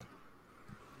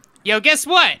Yo, guess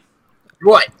what?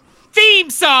 What? Theme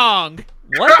song!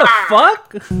 What the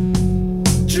fuck?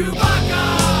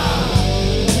 Chewbacca!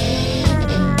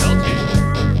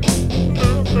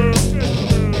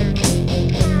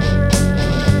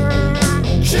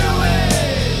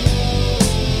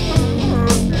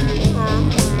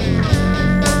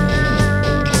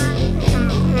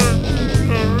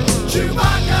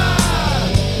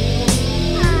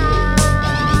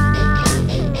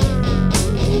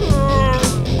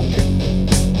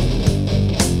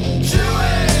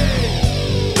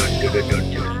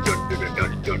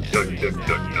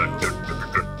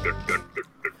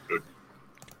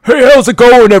 Hey, how's it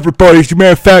going, everybody? It's your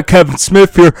man, Fat Kevin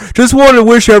Smith here. Just want to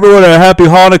wish everyone a happy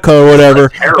Hanukkah or whatever.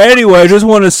 Anyway, just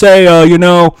want to say, we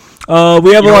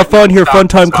have a lot of fun here. Fun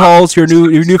Time Calls, your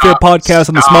new favorite podcast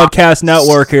on the Smudcast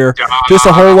Network here. Just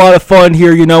a whole lot of fun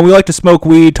here. We like to smoke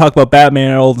weed, talk about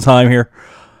Batman all the time here.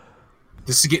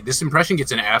 This impression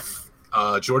gets an F.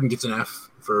 Jordan gets an F.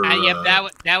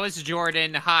 Yep, that was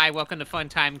Jordan. Hi, welcome to Fun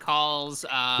Time Calls.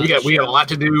 We got a lot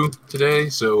to do today,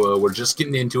 so we're just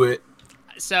getting into it.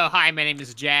 So, hi, my name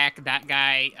is Jack. That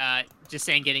guy, just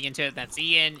saying, getting into it, that's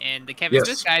Ian. And the Kevin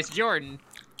Smith guy is Jordan.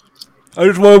 I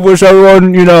just want to wish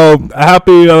everyone, a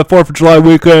happy 4th of July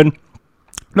weekend.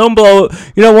 Don't blow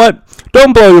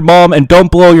your mom and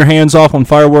don't blow your hands off on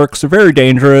fireworks. They're very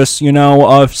dangerous.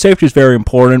 Safety is very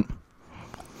important.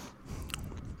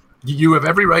 You have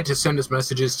every right to send us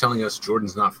messages telling us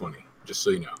Jordan's not funny, just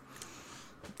so you know.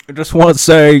 I just want to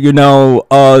say, just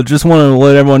want to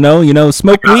let everyone know,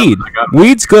 smoke weed.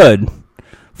 Weed's good.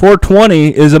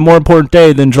 420 is a more important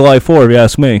day than July 4th, if you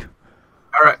ask me.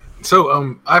 All right.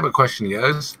 So, I have a question,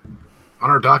 guys. On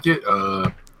our docket,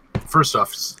 first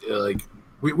off,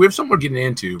 we have something we're getting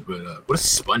into, but what is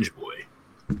Sponge Boy?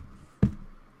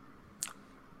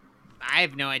 I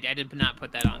have no idea. I did not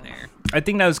put that on there. I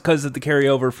think that was because of the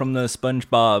carryover from the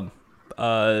SpongeBob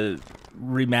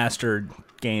remastered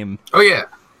game. Oh yeah,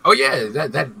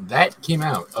 that came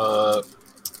out.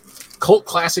 Cult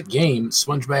classic game,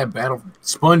 SpongeBob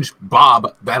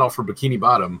Battle for Bikini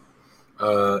Bottom,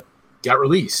 got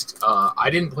released. I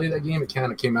didn't play that game. It kind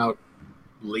of came out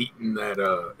late in that.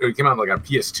 It came out like on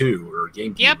PS2 or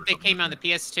GameCube. Yep, it came out on the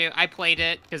PS2. I played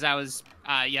it because I was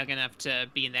young enough to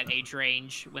be in that age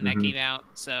range when that came out.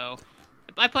 So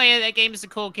I play it. That game is a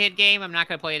cool kid game. I'm not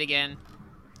gonna play it again.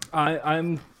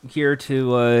 I'm here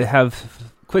to have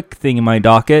a quick thing in my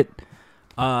docket.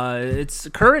 It's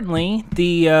currently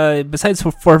the besides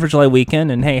 4th of July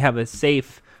weekend, and hey, have a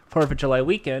safe 4th of July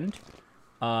weekend.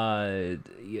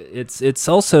 It's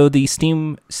also the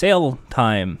Steam sale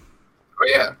time. Oh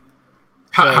yeah.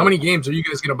 How many games are you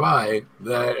guys gonna buy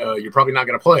that you're probably not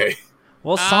gonna play?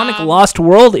 Well, Sonic Lost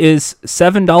World is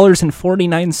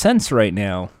 $7.49 right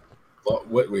now.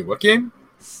 Wait, what game?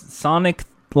 Sonic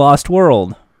Lost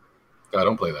World. I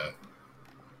don't play that.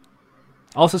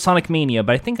 Also Sonic Mania,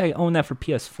 but I think I own that for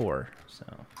PS4. So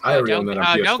I already own that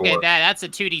on PS4. Don't get that. That's a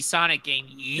 2D Sonic game.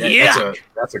 Yeah,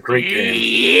 that's a great game.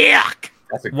 Yuck!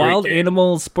 That's a great Wild game.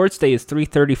 Animal Sports Day is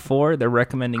 $3.34. They're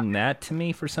recommending that to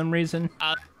me for some reason.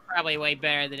 Probably way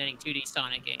better than any 2D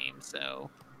Sonic game, so...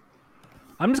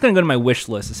 I'm just going to go to my wish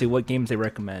list to see what games they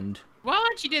recommend. Why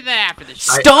don't you do that after the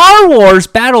show? Star Wars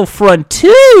Battlefront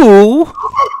 2? Oh,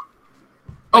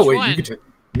 wait, one? you can...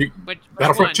 Which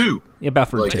Battlefront one? 2. Yeah,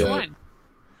 Battlefront 2. Which one?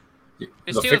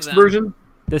 There's The two fixed of them. version?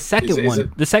 The second Is one.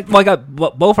 it- The second. Well, I got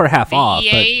both are half The off.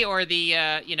 EA or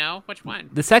the, which one?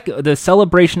 But the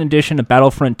Celebration Edition of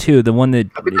Battlefront 2, the one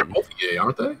that... I think they're both EA,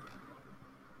 aren't they?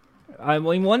 I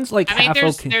mean, one's like I mean, half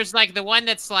okay. there's like the one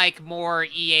that's like more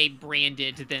EA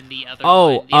branded than the other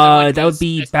Oh, one. The other one that would is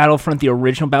be just- Battlefront, the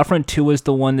original. Battlefront 2 is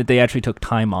the one that they actually took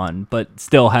time on, but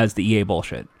still has the EA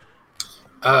bullshit.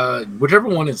 Whichever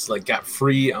one is got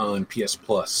free on PS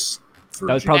Plus.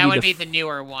 That would be the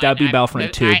newer one. That'd be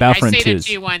Battlefront 2. I Battlefront say 2 the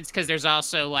two ones because there's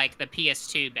also like the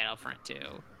PS2 Battlefront 2.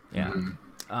 Yeah.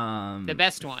 The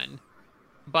best one.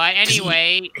 But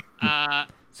anyway,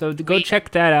 So to go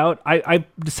check that out, I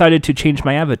decided to change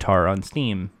my avatar on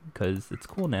Steam because it's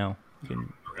cool now.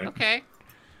 okay.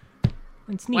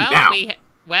 It's neat.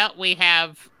 We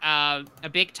have a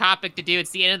big topic to do.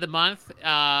 It's the end of the month.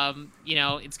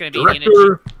 It's going to be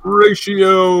Director Ratio.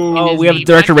 Oh, we have a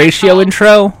Director Ratio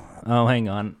intro. Oh, hang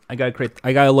on. I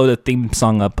gotta load a theme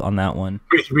song up on that one.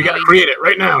 We gotta create it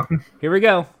right now. Here we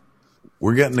go.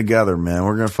 We're getting together, man.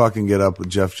 We're gonna fucking get up with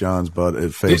Jeff Johns' butt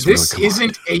at Facebook.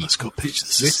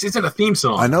 This isn't a theme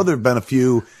song. I know there've been a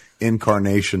few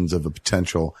incarnations of a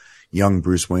potential young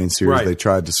Bruce Wayne series. Right. They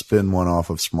tried to spin one off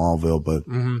of Smallville, but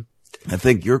I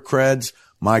think your creds,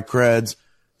 my creds,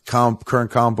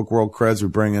 current comic book world creds. We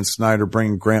bring in Snyder,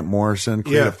 bring in Grant Morrison,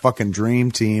 create a fucking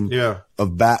dream team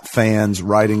of Bat fans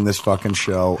writing this fucking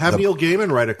show. Have Neil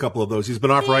Gaiman write a couple of those. He's been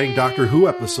off writing Doctor Who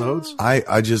episodes.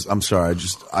 I'm sorry.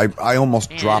 I almost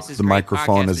dropped the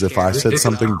microphone as if I said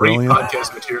something brilliant.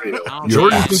 Podcast material.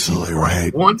 You're absolutely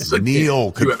right.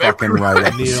 Neil could fucking write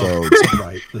episodes.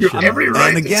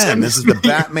 And again, this is the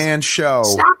Batman show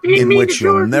in which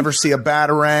you'll never see a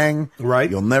Batarang. Right.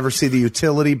 You'll never see the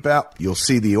utility belt. You'll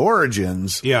see the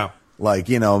origins. Yeah. Like,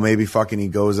 maybe fucking he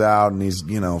goes out and he's,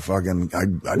 fucking,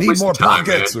 I need more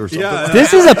pockets or something. Yeah.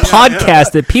 This is a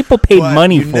podcast that people paid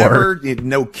money for.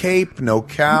 No cape, no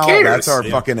cow. That's our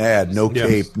fucking ad. No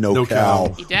cape, no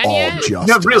cow. You done All yet? justice.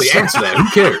 No, really, answer that. Who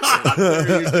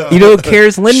cares? You know who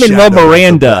cares? Lin-Manuel Shadow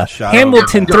Miranda. Shadow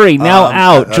Hamilton 3, now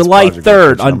out, that's July Project 3rd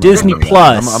Picture. on I'm Disney working on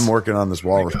Plus. that. I'm working on this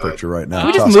Walrus picture right now. Can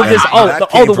we just Trust move me. this? That The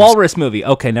came from- Walrus movie.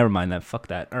 Okay, never mind that. Fuck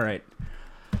that. All right.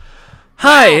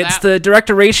 Hi, it's the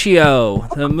director ratio.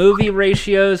 The movie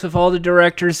ratios with all the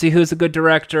directors. See who's a good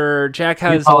director. Jack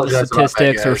has all the apologize about that,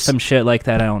 statistics or guys. some shit like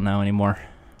that. I don't know anymore.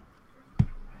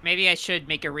 Maybe I should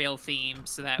make a real theme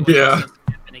so that way Yeah. it doesn't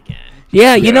happen again.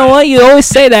 Yeah, you know what? You always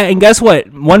say that, and guess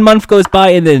what? 1 month goes by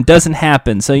and then it doesn't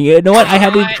happen. So you know what? I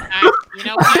had to. You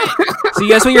know what? So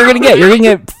guess what you're gonna get? You're gonna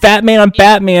get Fat Man on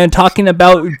Batman talking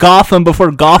about Gotham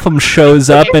before Gotham shows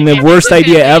up, and the worst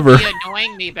idea ever. If you're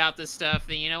annoying me about this stuff,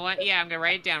 then you know what? Yeah, I'm gonna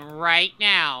write it down right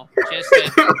now. Just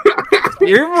to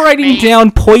You're writing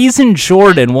down Poison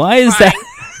Jordan. Why is that?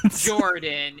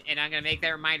 Jordan, and I'm gonna make that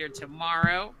reminder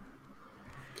tomorrow.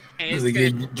 And it's Like,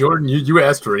 gonna, Jordan, you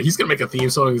asked for it. He's gonna make a theme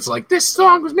song. It's like, this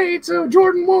song was made so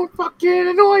Jordan won't fucking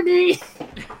annoy me.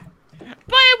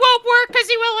 but it won't work because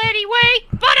he will anyway.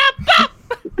 But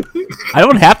I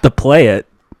don't have to play it.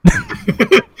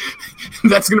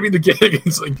 That's gonna be the gig.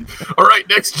 It's like, all right,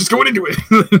 next, just going into it.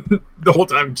 The whole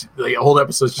time, the whole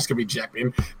episode's just gonna be Jack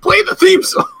being play the theme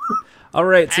song. All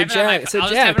right, I'll so just have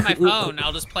Jack. it on my phone.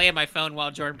 I'll just play on my phone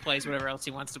while Jordan plays whatever else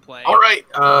he wants to play. All right,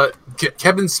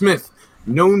 Kevin Smith,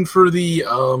 known for the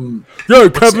Yeah,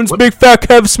 Kevin's big fat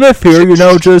Kev Smith here. You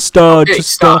know, just stop.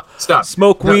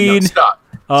 smoke No, weed. stop.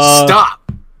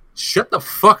 Stop. Shut the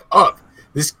fuck up.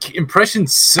 This impression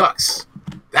sucks.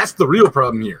 That's the real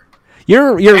problem here.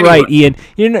 You're Anyway. right, Ian.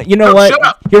 You know No, what? shut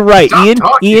up. You're right, Stop Ian.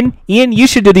 talking. Ian. You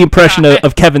should do the impression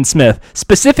of Kevin Smith,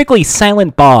 specifically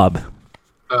Silent Bob.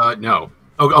 No.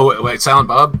 Wait, Silent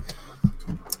Bob?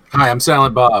 Hi, I'm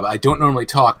Silent Bob. I don't normally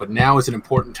talk, but now is an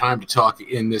important time to talk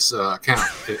in this account,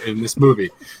 in this movie.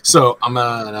 So I'm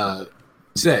gonna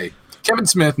say Kevin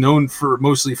Smith, known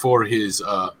mostly for his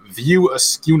View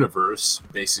Askewniverse,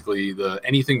 basically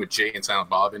anything with Jay and Silent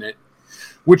Bob in it,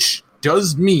 which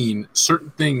does mean certain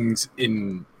things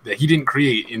that he didn't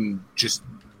create in just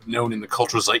known in the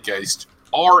cultural zeitgeist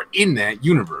are in that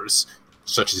universe,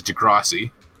 such as Degrassi.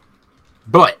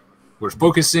 But we're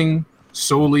focusing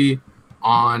solely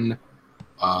on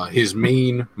his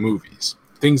main movies,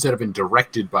 things that have been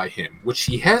directed by him, which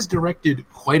he has directed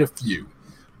quite a few.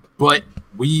 But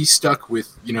we stuck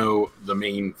with, the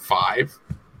main 5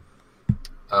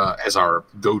 as our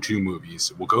go-to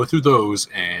movies. We'll go through those,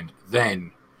 and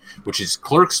then, which is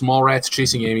Clerks, Mallrats,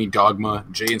 Chasing Amy, Dogma,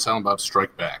 Jay and Silent Bob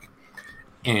Strike Back.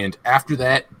 And after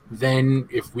that, then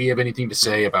if we have anything to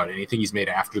say about anything he's made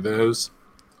after those,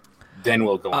 then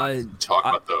we'll go on and talk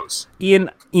about those.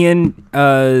 Ian,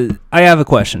 I have a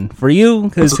question for you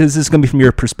because this is going to be from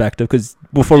your perspective. Because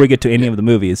before we get to any of the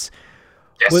movies,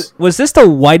 Yes. was this the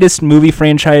widest movie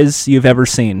franchise you've ever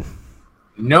seen?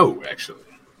 No, actually.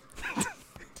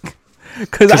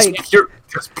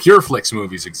 Because Pure Flix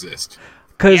movies exist.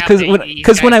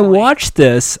 Because when I watched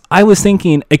this, I was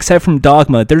thinking, except from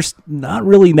Dogma, there's not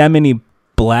really that many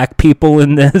black people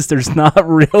in this. There's not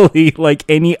really like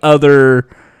any other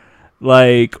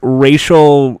like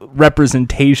racial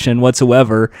representation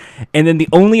whatsoever. And then the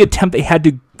only attempt they had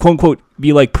to quote unquote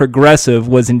be like progressive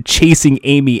was in Chasing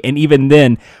Amy, and even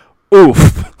then,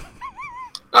 oof.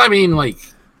 I mean, like,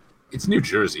 it's New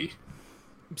Jersey.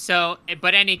 So,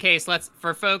 but any case,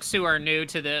 for folks who are new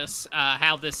to this,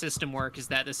 how this system works is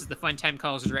that this is the Fun Time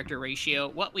Calls Director ratio.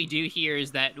 What we do here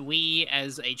is that we,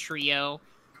 as a trio,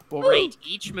 will rate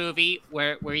each movie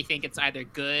where we think it's either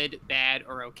good, bad,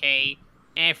 or okay.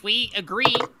 And if we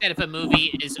agree that if a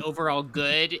movie is overall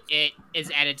good, it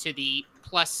is added to the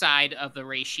plus side of the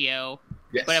ratio.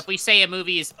 Yes. But if we say a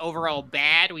movie is overall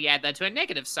bad, we add that to a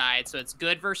negative side. So it's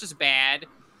good versus bad.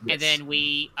 Yes. And then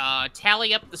we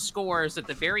tally up the scores at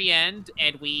the very end,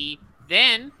 and we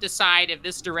then decide if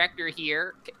this director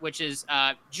here, which is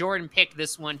Jordan picked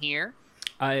this one here.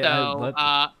 So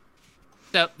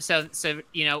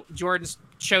Jordan's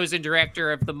chosen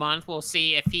director of the month. We'll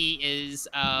see if he is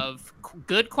of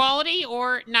good quality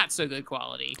or not so good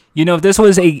quality. You know, if this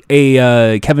was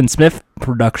a Kevin Smith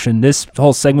production, this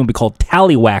whole segment would be called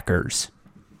Tallywhackers.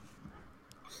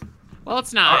 Well,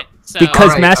 it's not. So.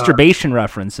 Because masturbation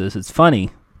references. It's funny.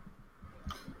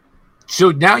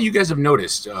 So now you guys have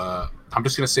noticed, I'm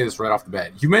just going to say this right off the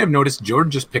bat. You may have noticed Jordan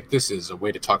just picked this as a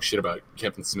way to talk shit about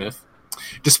Kevin Smith,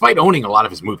 despite owning a lot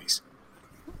of his movies.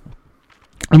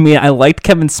 I mean, I liked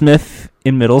Kevin Smith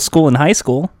in middle school and high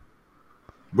school.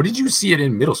 What did you see it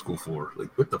in middle school for?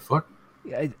 Like, what the fuck?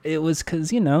 It was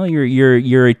because, you know,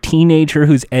 you're a teenager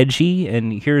who's edgy,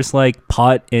 and here's like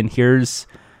pot, and here's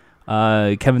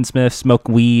Kevin Smith smoke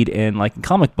weed and like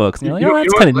comic books. And you're like, oh,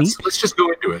 that's kind of neat. Let's just go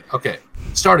into it. Okay,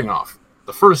 starting off,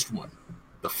 the first one,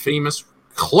 the famous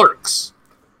Clerks.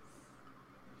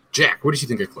 Jack, what did you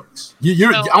think of Clerks? I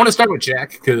want to start with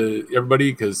Jack,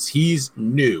 because he's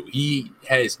new. He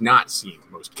has not seen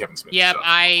most Kevin Smith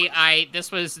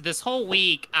stuff. This whole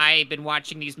week I've been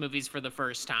watching these movies for the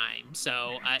first time,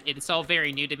 so it's all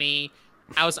very new to me.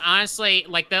 I was honestly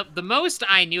like the most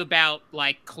I knew about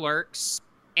like Clerks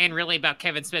and really about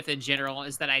Kevin Smith in general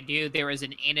is that I knew there was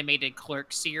an animated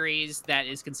Clerks series that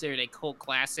is considered a cult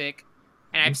classic,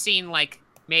 and I've seen like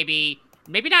maybe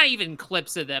not even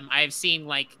clips of them. I've seen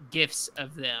like GIFs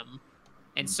of them.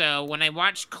 And so when I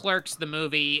watched Clerks, the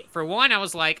movie, for one, I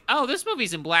was like, oh, this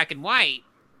movie's in black and white.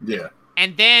 Yeah.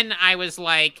 And then I was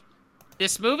like,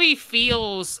 this movie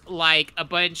feels like a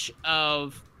bunch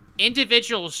of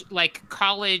individual, like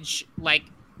college, like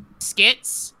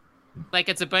skits. Like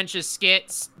it's a bunch of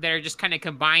skits that are just kind of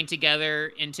combined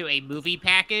together into a movie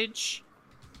package.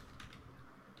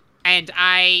 And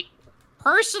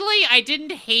personally, I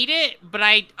didn't hate it, but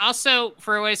I also,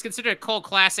 for what is considered a cult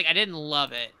classic, I didn't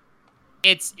love it.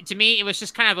 To me, it was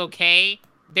just kind of okay.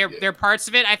 There are parts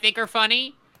of it I think are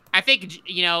funny. I think,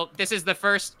 you know, this is the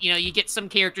first, you know, you get some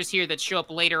characters here that show up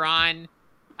later on.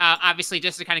 Obviously,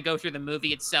 just to kind of go through the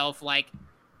movie itself, like,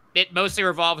 it mostly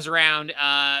revolves around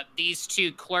these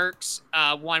two clerks.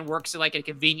 One works at, like, a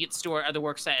convenience store, other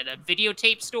works at a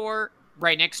videotape store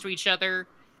right next to each other.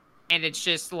 And it's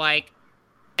just, like,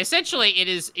 essentially,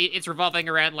 it's revolving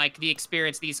around, like, the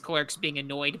experience of these clerks being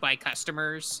annoyed by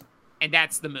customers. And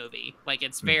that's the movie. Like,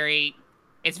 it's very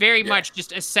much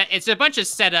just it's a bunch of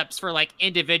setups for, like,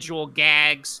 individual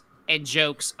gags and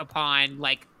jokes upon,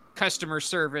 like, customer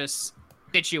service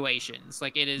situations.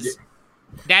 Like, it is...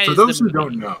 Yeah. For those who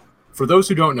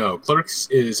don't know, Clerks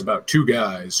is about two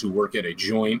guys who work at a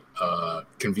joint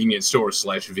convenience store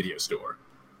 / video store.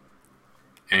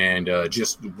 And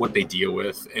just what they deal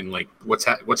with and, like,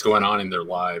 what's going on in their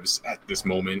lives at this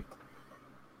moment.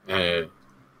 Like,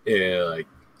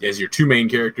 as your two main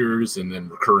characters and then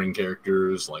recurring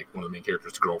characters, like one of the main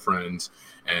characters' girlfriends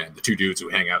and the two dudes who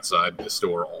hang outside the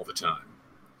store all the time.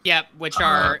 Yep, which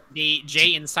are the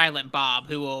Jay and Silent Bob,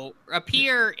 who will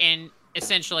appear in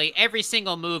essentially every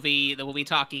single movie that we'll be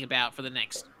talking about for the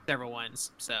next several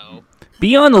ones. So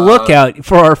be on the lookout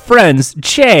for our friends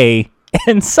Jay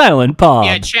and Silent Bob.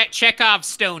 Yeah, Chekhov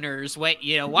stoners. Wait,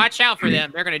 watch out for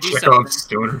them. They're going to do Chekhov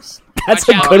something. Stoners. That's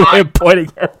a good way of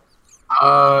putting it.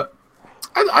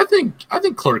 I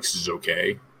think Clerks is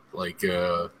okay. Like,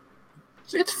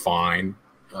 it's fine.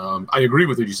 I agree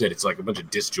with what you said. It's like a bunch of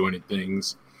disjointed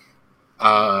things.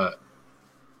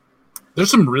 There's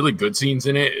some really good scenes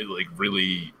in it. Like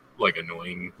really like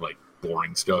annoying, like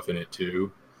boring stuff in it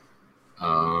too.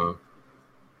 And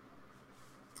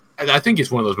I think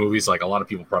it's one of those movies like a lot of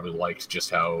people probably liked just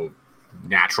how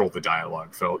natural the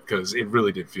dialogue felt, because it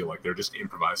really did feel like they're just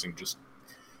improvising, just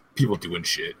people doing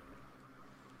shit.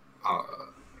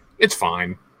 It's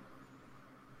fine.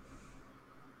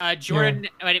 Jordan,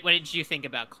 what did you think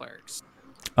about Clerks?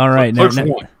 All right, Clerks now,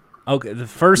 1. Okay, the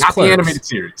first Not Clerks. the animated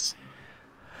series.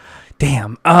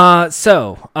 Damn.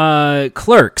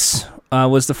 Clerks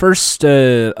was the first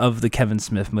of the Kevin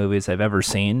Smith movies I've ever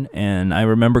seen, and I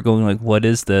remember going like, "What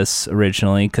is this?"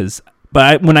 originally,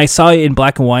 when I saw it in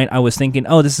black and white, I was thinking,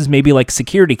 "Oh, this is maybe like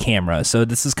security camera." So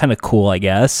this is kind of cool, I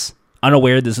guess.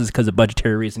 Unaware this is because of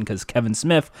budgetary reason, because Kevin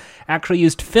Smith actually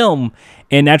used film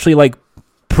and actually like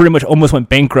pretty much almost went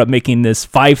bankrupt making this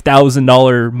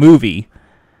 $5,000 movie.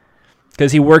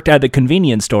 Because he worked at a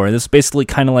convenience store. This is basically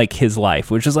kind of like his life,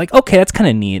 which is like, okay, that's kind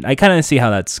of neat. I kind of see how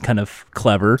that's kind of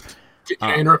clever. Can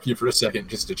I interrupt you for a second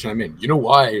just to chime in? You know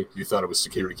why you thought it was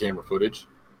security camera footage?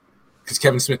 Because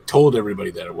Kevin Smith told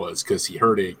everybody that it was, because he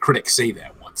heard a critic say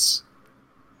that once.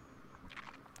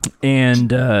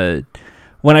 And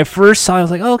when I first saw it, I was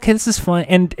like, oh, okay, this is fun.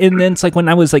 And then it's like when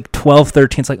I was like 12,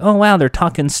 13, it's like, oh, wow, they're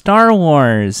talking Star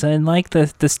Wars. And like the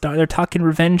Star, they're talking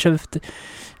Revenge of...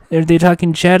 They're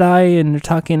talking Jedi and they're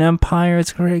talking Empire.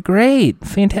 It's great,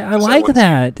 fantastic. I like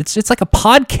that. It's like a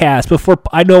podcast. Before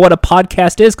I know what a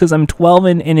podcast is, because I'm 12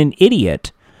 and an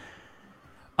idiot.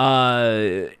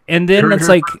 And then it's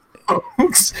like,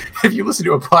 if you listen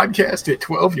to a podcast at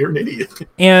 12, you're an idiot.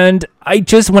 And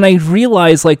when I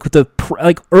realized like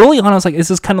early on, I was like, this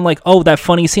is kind of like, oh, that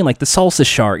funny scene, like the salsa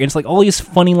shark, and it's like all these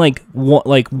funny like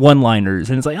one-liners,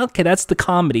 and it's like, okay, that's the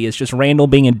comedy. It's just Randall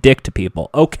being a dick to people.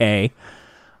 Okay.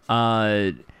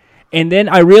 And then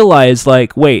I realized,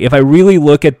 like, wait, if I really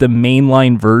look at the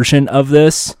mainline version of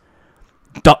this,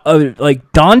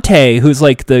 like Dante, who's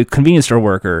like the convenience store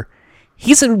worker,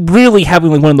 he's really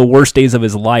having like one of the worst days of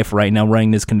his life right now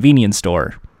running this convenience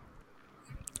store.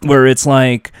 Where it's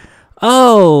like,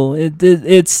 oh,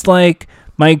 it's like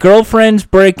my girlfriend's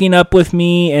breaking up with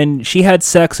me and she had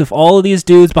sex with all of these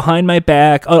dudes behind my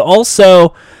back.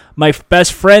 Also, my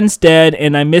best friend's dead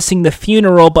and I'm missing the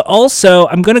funeral, but also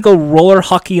I'm going to go roller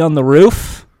hockey on the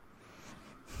roof.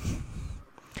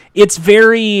 It's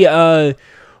very,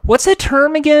 what's that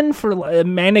term again for a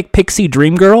manic pixie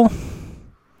dream girl?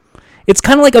 It's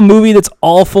kind of like a movie that's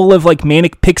all full of like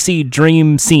manic pixie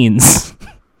dream scenes.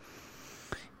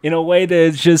 In a way that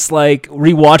it's just like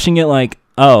rewatching it like,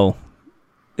 oh,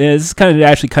 this is kind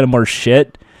of more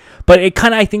shit. But it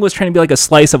kind of, I think, was trying to be like a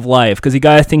slice of life, because you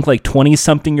got to think like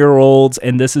 20-something-year-olds,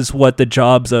 and this is what the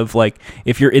jobs of, like,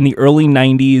 if you're in the early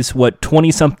 90s, what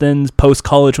 20-somethings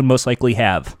post-college would most likely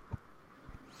have.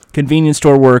 Convenience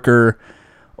store worker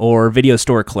or video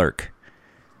store clerk.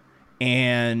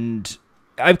 And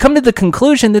I've come to the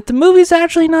conclusion that the movie's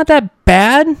actually not that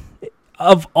bad.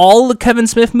 Of all the Kevin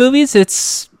Smith movies,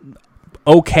 it's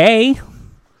okay.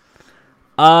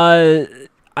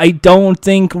 I don't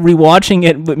think rewatching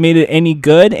it made it any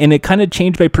good, and it kind of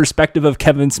changed my perspective of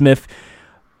Kevin Smith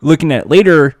looking at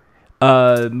later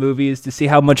movies to see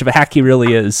how much of a hack he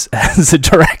really is as a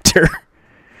director.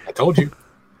 I told you.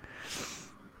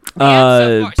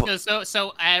 Yeah,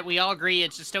 so we all agree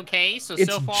it's just okay. So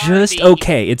far, just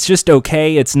okay. It's just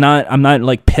okay. It's not. I'm not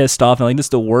like pissed off and like this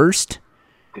is the worst.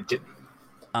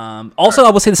 Also, I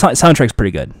will say the soundtrack's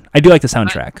pretty good. I do like the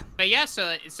soundtrack. But yeah,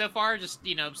 so far, just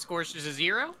scores just a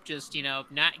 0. Just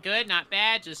not good, not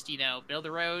bad. Just middle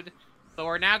the road. But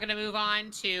we're now gonna move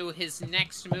on to his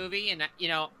next movie, and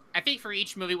I think for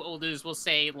each movie, what we'll do is we'll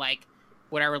say like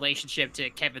what our relationship to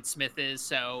Kevin Smith is.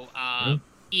 So,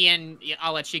 Ian,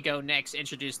 I'll let you go next.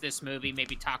 Introduce this movie.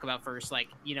 Maybe talk about first, like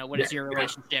what is your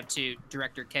relationship to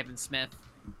director Kevin Smith?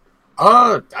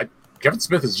 Kevin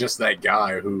Smith is just that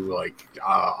guy who, like,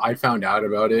 I found out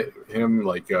about him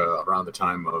around the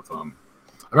time of, I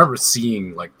remember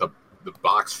seeing, like, the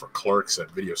box for Clerks at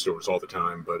video stores all the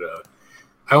time, but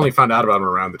I only found out about him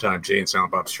around the time Jay and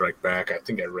Silent Bob Strike Back. I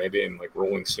think I read it in, like,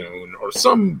 Rolling Stone or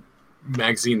some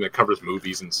magazine that covers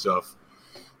movies and stuff.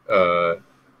 Might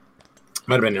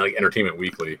have been, like, Entertainment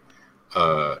Weekly,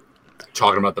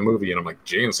 talking about the movie, and I'm like,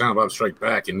 Jay and Silent Bob Strike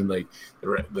Back, and then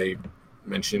they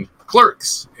mentioned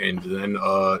Clerks and then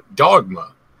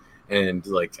Dogma, and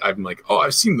like I'm like, oh,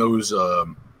 I've seen those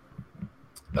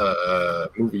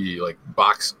movie like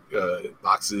boxes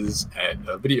at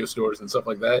video stores and stuff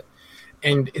like that,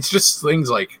 and it's just things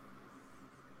like,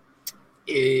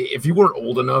 if you weren't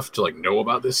old enough to like know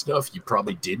about this stuff, you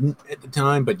probably didn't at the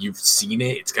time, but you've seen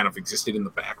it. It's kind of existed in the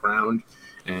background,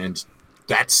 and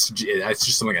that's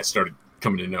just something I started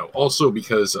coming to know. Also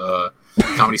because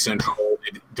Comedy Central,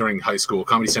 during high school,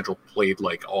 Comedy Central played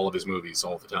like all of his movies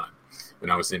all the time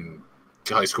when I was in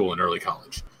high school and early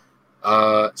college.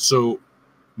 So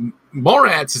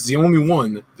Mallrats is the only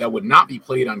one that would not be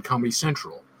played on Comedy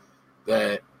Central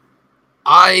that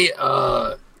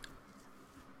I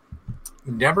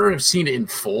never have seen it in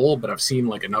full, but I've seen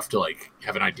like enough to like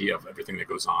have an idea of everything that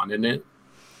goes on in it.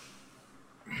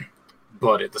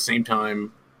 But at the same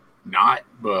time, not.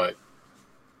 But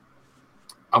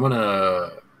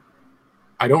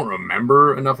I don't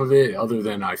remember enough of it other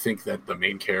than I think that the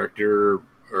main character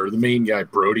or the main guy,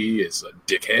 Brody, is a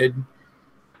dickhead.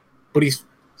 But he's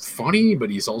funny, but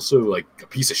he's also like a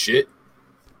piece of shit.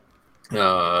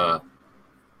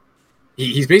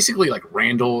 He's basically like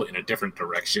Randall in a different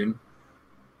direction.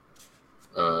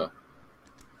 I'm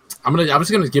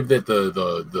just gonna give that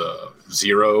the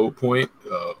 0 point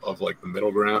of like the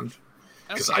middle ground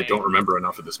because I don't remember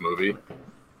enough of this movie.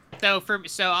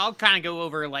 So I'll kind of go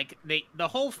over like the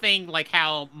whole thing, like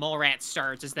how Mallrats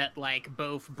starts is that like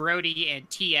both Brody and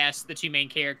TS, the two main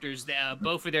characters,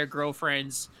 both of their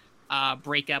girlfriends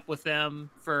break up with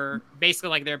them for basically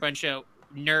like they're a bunch of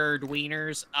nerd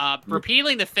wieners.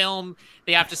 Repeatedly in the film,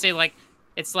 they have to say like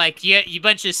it's like you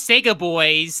bunch of Sega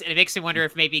boys, and it makes me wonder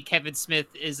if maybe Kevin Smith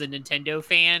is a Nintendo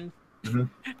fan.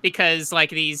 because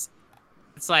like it's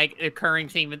like a recurring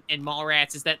theme in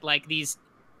Mallrats is that like these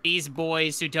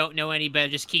boys who don't know any better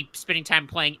just keep spending time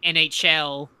playing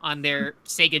NHL on their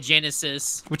Sega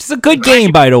Genesis, which is a good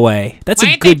game, by the way. That's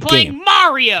a good playing game.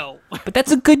 Mario, but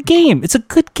that's a good game. It's a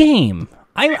good game.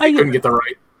 They couldn't get the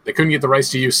right. They couldn't get the rights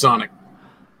to use Sonic.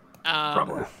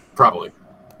 Probably.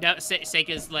 No,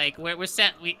 Sega's like we're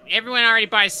set. Everyone already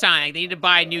buys Sonic. They need to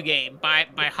buy a new game. Buy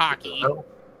hockey. Oh.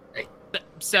 Hey.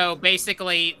 So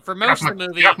basically, for most of the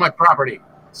movie, get off my property.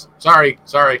 Sorry.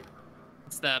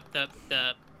 It's the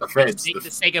feds. The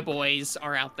Sega boys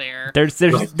are out there.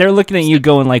 They're looking at you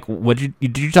going like, "What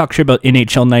did you talk shit about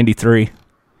NHL '93?"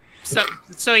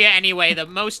 So yeah. Anyway,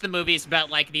 most of the movie is about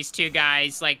like these two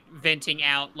guys like venting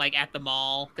out like at the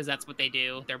mall because that's what they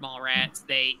do. They're mall rats.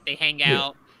 They hang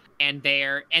out and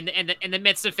they're in the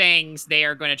midst of things they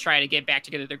are going to try to get back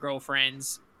together with their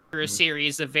girlfriends through a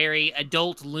series of very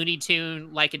adult Looney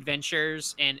Tune like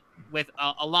adventures and with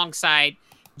alongside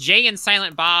Jay and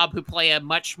Silent Bob, who play a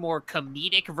much more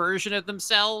comedic version of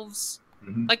themselves.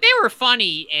 Like, they were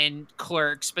funny in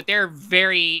Clerks, but they're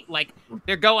very, like,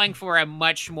 they're going for a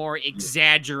much more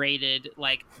exaggerated,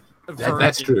 like, version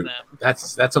that's true. of them.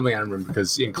 That's something I remember,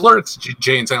 because in Clerks,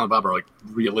 Jay and Silent Bob are, like,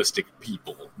 realistic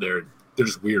people. They're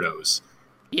just weirdos.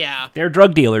 Yeah. They're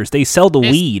drug dealers. They sell the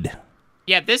weed.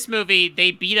 Yeah, this movie,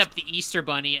 they beat up the Easter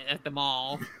Bunny at the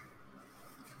mall.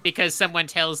 Because someone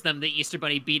tells them the Easter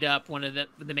Bunny beat up one of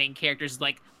the main characters,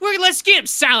 like, let's get him,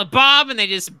 Silent Bob, and they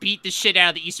just beat the shit out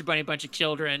of the Easter Bunny, a bunch of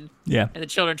children. Yeah. And the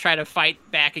children try to fight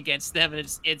back against them, and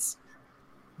it's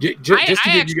just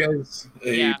to give you guys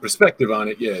a perspective on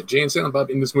it, Jay and Silent Bob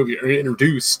in this movie are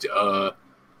introduced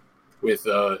with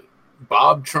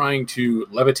Bob trying to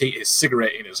levitate his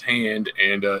cigarette in his hand,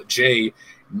 and Jay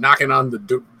knocking on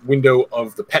the window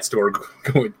of the pet store,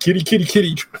 going, kitty, kitty,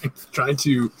 kitty, trying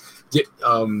to get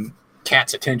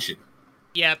Cat's attention.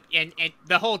 Yep, and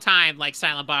the whole time, like,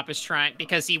 Silent Bob is trying,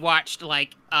 because he watched,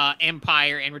 like,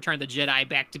 Empire and Return of the Jedi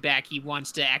back to back, he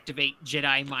wants to activate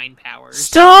Jedi mind powers.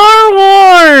 Star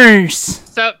Wars!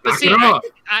 So,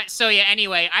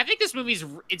 anyway, I think this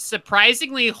it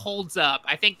surprisingly holds up.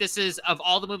 I think this is, of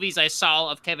all the movies I saw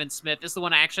of Kevin Smith, this is the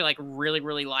one I actually, like, really,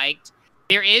 really liked.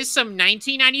 There is some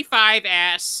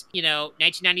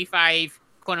 1995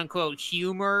 quote-unquote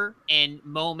humor and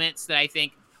moments that I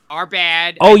think are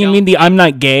bad. Oh, you mean the I'm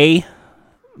not gay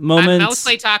moments? I'm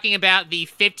mostly talking about the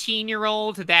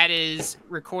 15-year-old that is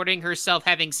recording herself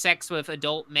having sex with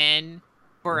adult men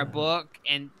for a book,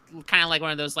 and kind of like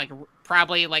one of those, like,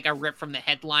 probably like a rip from the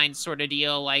headlines sort of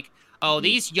deal, like, oh,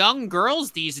 these young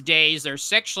girls these days are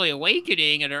sexually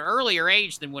awakening at an earlier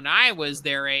age than when I was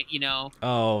their age, you know.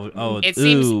 It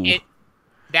seems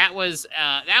that was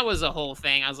a whole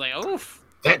thing. I was like, oof.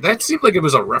 That seemed like it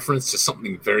was a reference to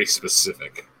something very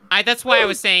specific. That's why I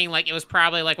was saying, like, it was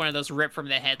probably like one of those rip from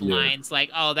the headlines,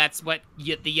 like, oh, that's what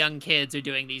the young kids are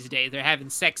doing these days. They're having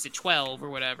sex at 12 or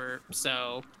whatever.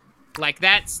 So, like,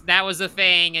 that was a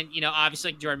thing, and, you know,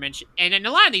 obviously, like Jordan mentioned, and in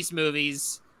a lot of these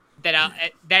movies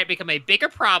that become a bigger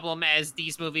problem as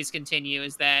these movies continue,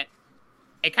 is that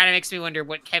it kind of makes me wonder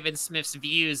what Kevin Smith's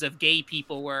views of gay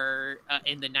people were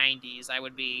in the 90s. I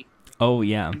would be. Oh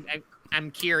yeah.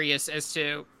 I'm curious as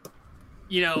to,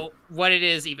 you know, what it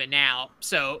is even now.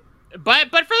 So, but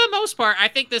for the most part, I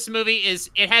think this movie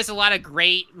it has a lot of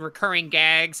great recurring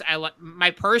gags.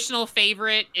 My personal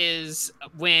favorite is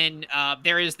when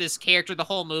there is this character the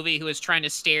whole movie who is trying to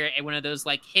stare at one of those,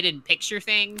 like, hidden picture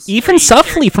things. Ethan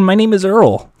Suplee from My Name is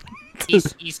Earl.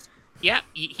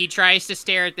 He tries to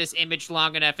stare at this image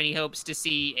long enough, and he hopes to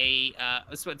see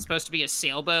what's supposed to be a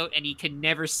sailboat, and he can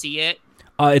never see it.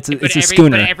 It's a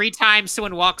schooner. But every time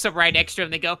someone walks up right next to him,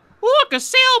 they go, "Look, a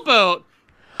sailboat!"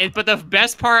 But the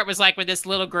best part was, like, when this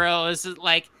little girl is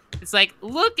like, it's like,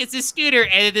 "Look, it's a scooter,"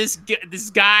 and this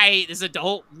guy, this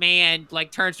adult man,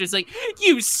 like, turns to us like,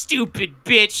 "You stupid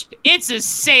bitch! It's a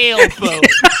sailboat."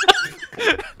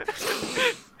 And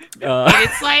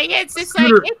it's like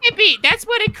it could be. That's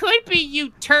what it could be. You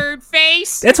turd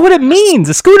face. That's what it means.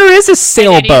 A scooter is a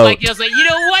sailboat. He was like, you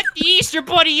know what? The Easter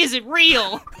Bunny isn't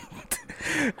real.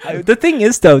 The thing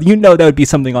is, though, you know that would be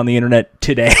something on the internet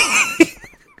today.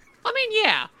 I mean,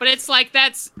 yeah, but it's like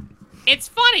it's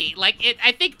funny. Like,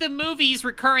 I think the movie's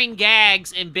recurring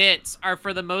gags and bits are,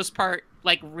 for the most part,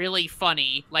 like, really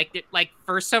funny. Like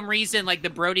for some reason, like,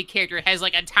 the Brody character has,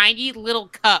 like, a tiny little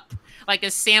cup, like a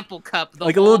sample cup,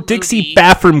 like a little Dixie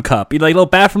bathroom cup, like a little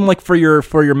bathroom, like for your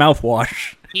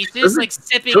mouthwash. He's just like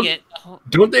sipping it.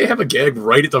 Don't they have a gag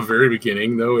right at the very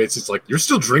beginning though? It's just like, you're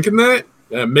still drinking that,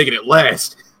 making it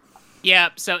last. Yeah.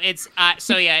 So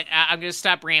I'm gonna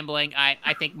stop rambling.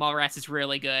 I think Mallrats is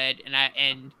really good,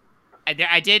 and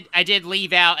I did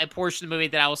leave out a portion of the movie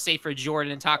that I will save for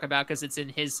Jordan and talk about because it's in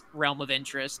his realm of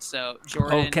interest. So,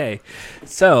 Jordan. Okay.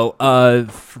 So,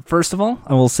 first of all,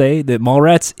 I will say that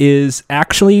Mallrats is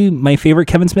actually my favorite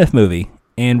Kevin Smith movie.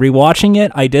 And rewatching it,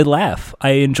 I did laugh. I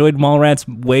enjoyed Mallrats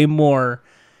way more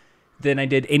than I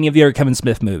did any of the other Kevin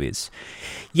Smith movies.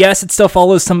 Yes, it still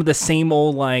follows some of the same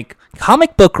old, like,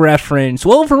 comic book reference,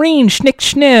 Wolverine,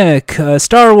 Schnick,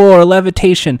 Star Wars,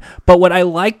 levitation. But what I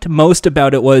liked most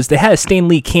about it was they had a Stan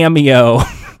Lee cameo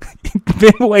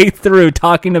midway through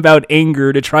talking about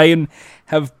anger to try and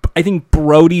have, I think,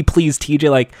 Brody please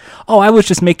TJ like, oh, I was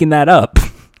just making that up.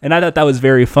 And I thought that was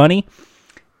very funny.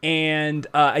 And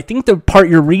I think the part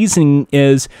you're reasoning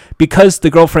is because the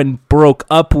girlfriend broke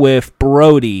up with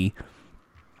Brody,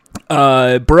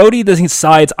 Brody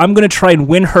decides, I'm going to try and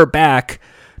win her back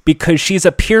because she's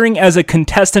appearing as a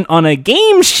contestant on a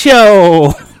game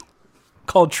show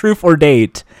called Truth or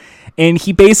Date. And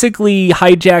he basically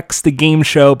hijacks the game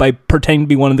show by pretending to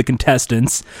be one of the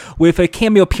contestants with a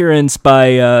cameo appearance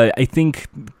by, I think,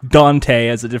 Dante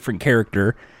as a different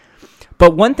character.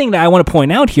 But one thing that I want to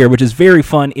point out here, which is very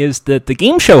fun, is that the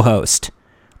game show host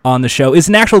on the show is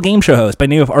an actual game show host by the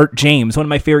name of Art James, one of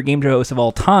my favorite game show hosts of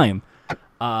all time.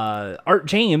 Art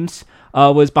James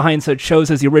was behind such shows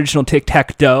as the original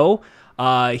Tic-Tac-Toe.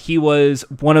 He was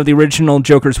one of the original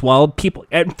Joker's Wild People.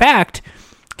 In fact,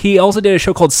 he also did a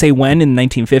show called Say When in the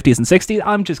 1950s and 60s.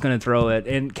 I'm just going to throw it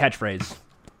in catchphrase.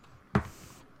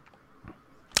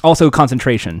 Also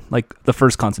Concentration, like the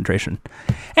first Concentration.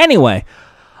 Anyway,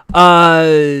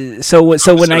 so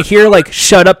when I hear like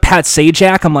 "Shut Up, Pat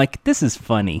Sajak," I'm like, this is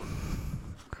funny.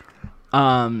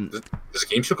 There's a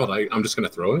game show called I'm Just Gonna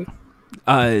Throw It.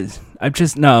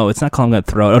 No, it's not called I'm Gonna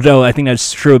Throw It. Although I think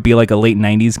that's true. It'd be like a late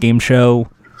 '90s game show,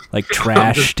 like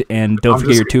Trashed and Don't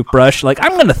Forget Your Toothbrush. Like,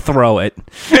 I'm gonna throw it.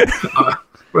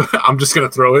 I'm just gonna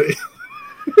throw it.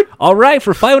 All right,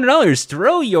 for $500,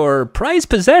 throw your prized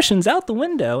possessions out the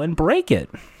window and break it.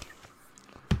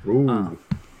 Ooh.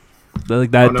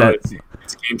 Like that.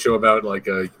 It's a game show about like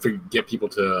get people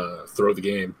to throw the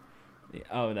game.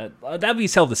 Oh, that'd be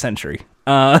Sell of the Century.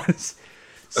 So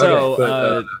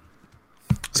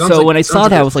when I saw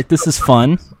that, I was like, "This is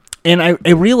fun," and I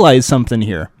realized something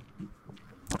here.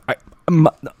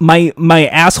 My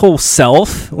asshole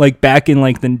self, like back in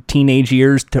like the teenage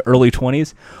years to early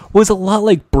 20s, was a lot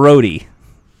like Brody.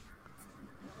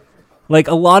 Like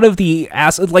a lot of the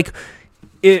like.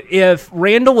 If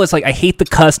Randall was like, I hate the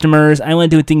customers, I want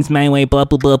to do things my way, blah,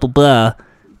 blah, blah, blah, blah.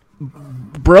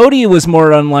 Brody was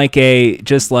more on like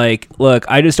just like, look,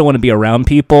 I just don't want to be around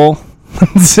people.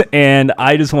 And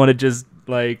I just want to just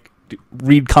like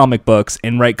read comic books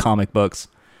and write comic books.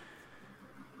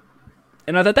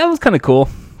 And I thought that was kind of cool.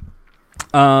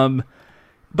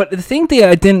 But the thing that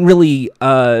I didn't really,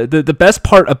 the best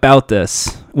part about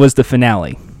this was the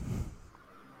finale.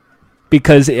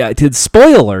 Because it did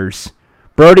spoilers.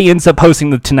 Brody ends up hosting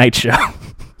the Tonight Show.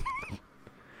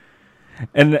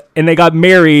 and they got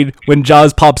married when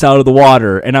Jaws pops out of the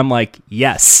water. And I'm like,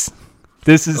 yes,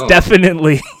 this is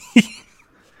definitely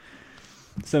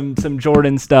some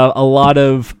Jordan stuff. A lot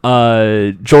of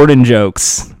Jordan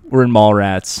jokes were in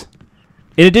Mallrats.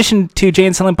 In addition to Jay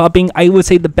and Silent Bob being, I would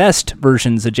say, the best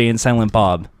versions of Jay and Silent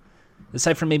Bob.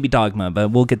 Aside from maybe Dogma, but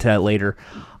we'll get to that later.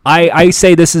 I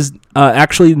say this is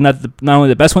actually not only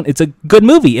the best one, it's a good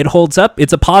movie. It holds up.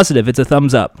 It's a positive. It's a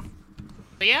thumbs up.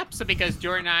 So because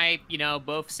Jordan and I,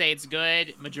 both say it's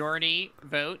good, majority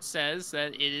vote says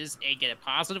that it is get a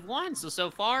positive one. So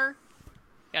far,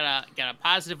 got a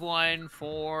positive one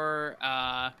for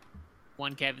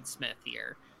one Kevin Smith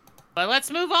here. But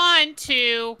let's move on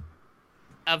to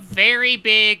a very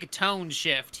big tone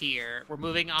shift here. We're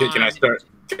moving on. Can I start?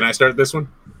 Can I start this one?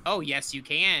 Oh yes, you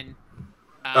can.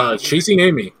 Chasing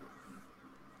Amy.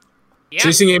 Yeah.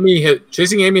 Chasing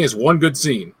Amy has one good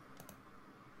scene.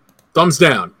 Thumbs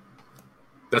down.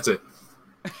 That's it.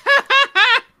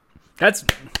 That's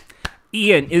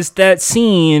Ian. Is that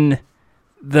scene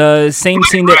the same Black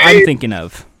scene that Rage. I'm thinking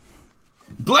of?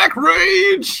 Black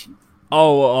Rage.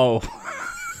 Oh.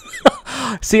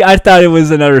 See, I thought it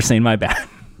was another scene. My bad.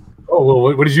 Oh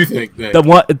well, what did you think? Then?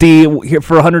 Here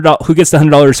for $100. Who gets the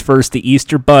 $100 first? The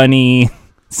Easter Bunny.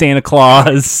 Santa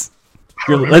Claus,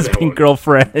 your lesbian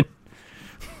girlfriend.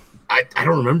 I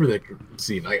don't remember that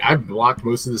scene. Like, I blocked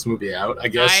most of this movie out, I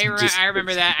guess. I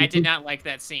remember that. I did not like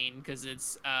that scene because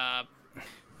it's.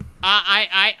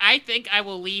 I think I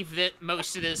will leave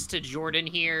most of this to Jordan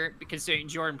here, because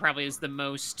Jordan probably is the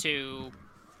most to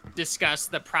discuss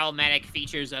the problematic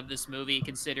features of this movie,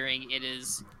 considering it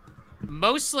is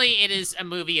a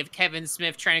movie of Kevin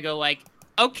Smith trying to go like,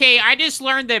 okay, I just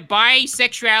learned that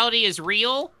bisexuality is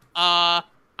real. I'm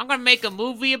gonna make a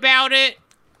movie about it.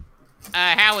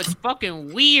 How it's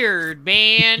fucking weird,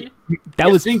 man.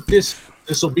 Think this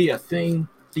will be a thing?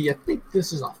 Do you think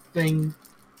this is a thing?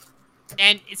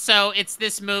 And so it's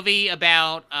this movie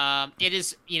about it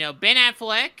is Ben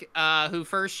Affleck who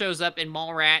first shows up in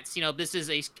Mallrats. This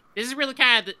is really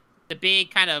kind of the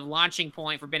big kind of launching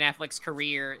point for Ben Affleck's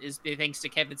career is thanks to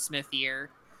Kevin Smith here.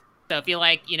 So if you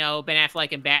like Ben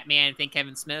Affleck and Batman, think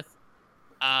Kevin Smith.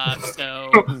 So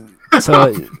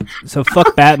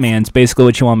fuck Batman's basically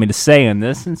what you want me to say in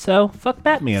this, and so fuck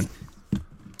Batman.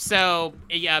 So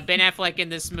yeah, Ben Affleck in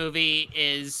this movie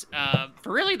is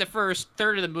for really the first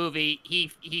third of the movie. He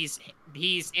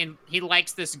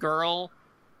likes this girl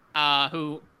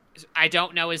who I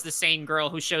don't know is the same girl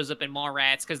who shows up in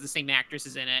Mallrats because the same actress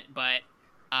is in it, but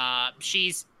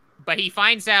he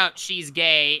finds out she's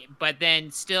gay, but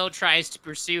then still tries to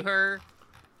pursue her,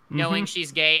 knowing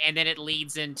she's gay, and then it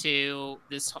leads into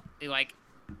this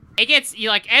it gets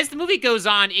as the movie goes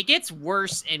on, it gets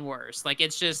worse and worse.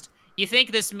 It's just. You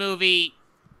think this movie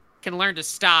can learn to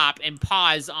stop and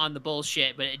pause on the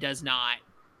bullshit, but it does not.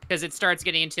 Because it starts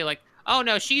getting into oh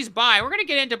no, she's bi. We're going to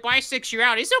get into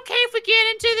bisexuality. Is it okay if we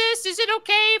get into this? Is it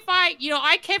okay if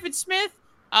I Kevin Smith,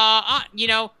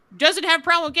 doesn't have a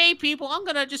problem with gay people. I'm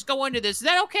going to just go into this. Is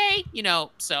that okay?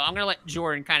 So I'm going to let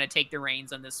Jordan kind of take the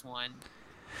reins on this one.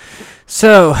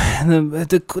 So,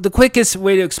 the quickest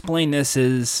way to explain this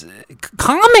is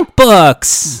comic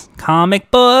books.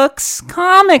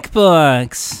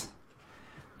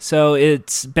 So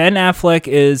it's Ben Affleck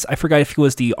is, I forgot if he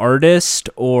was the artist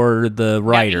or the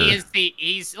writer. Yeah,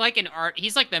 he's like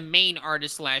the main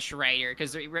artist / writer,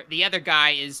 because the other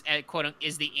guy is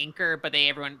is the inker, but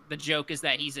the joke is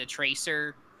that he's a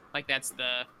tracer. That's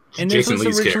the. And this was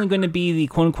originally going to be the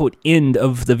quote-unquote end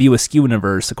of the View Askew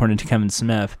universe, according to Kevin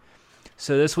Smith.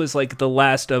 So this was the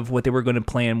last of what they were going to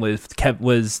plan with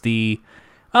was the,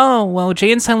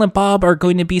 Jay and Silent Bob are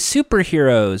going to be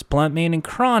superheroes, Blunt Man and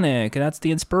Chronic, and that's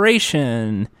the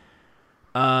inspiration.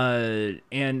 And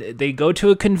they go to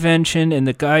a convention, and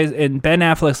and Ben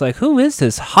Affleck's like, who is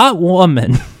this hot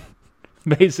woman?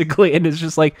 Basically, and it's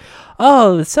just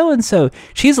oh, so-and-so,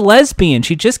 she's lesbian,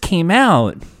 she just came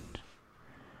out.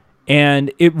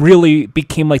 And it really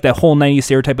became that whole 90s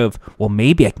stereotype of, well,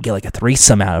 maybe I can get a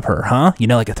threesome out of her, huh?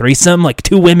 A threesome,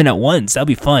 2 women at once. That'd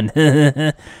be fun.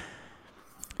 And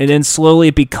then slowly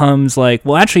it becomes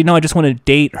well, actually, no, I just want to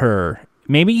date her.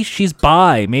 Maybe she's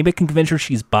bi. Maybe I can convince her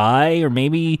she's bi, or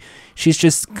maybe she's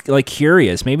just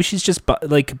curious. Maybe she's just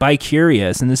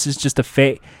bi-curious, and this is just a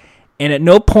fake. And at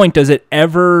no point does it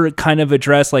ever kind of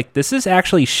address this is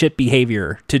actually shit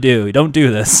behavior to do. Don't do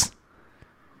this.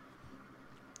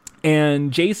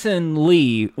 And Jason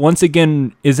Lee, once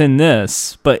again, is in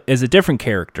this, but as a different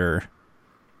character.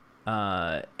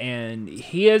 And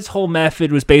his whole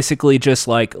method was basically just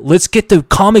let's get the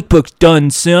comic books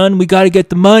done, son. We got to get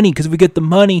the money, because if we get the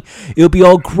money, it'll be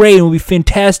all great and it'll be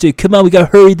fantastic. Come on, we got to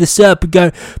hurry this up. We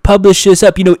got to publish this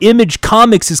up. Image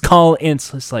Comics is calling. And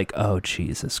it's just oh,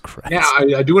 Jesus Christ.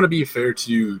 Yeah, I do want to be fair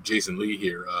to Jason Lee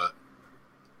here.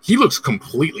 He looks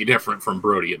completely different from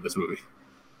Brody in this movie.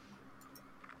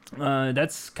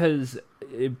 That's because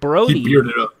Brody. He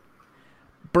bearded up.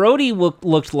 Brody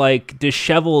looked like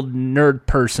disheveled nerd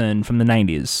person from the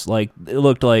 90s. It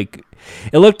looked like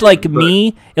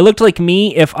me. It looked like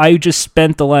me if I just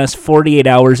spent the last 48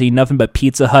 hours eating nothing but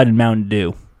Pizza Hut and Mountain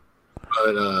Dew.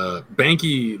 But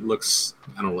Banky looks,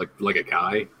 I don't know, like a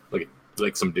guy,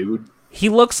 like some dude. He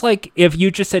looks like if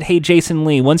you just said, "Hey, Jason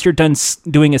Lee, once you're done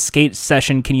doing a skate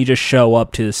session, can you just show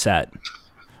up to the set?"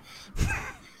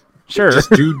 Sure. Just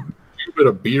dude with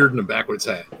a beard and a backwards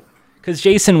hat. Because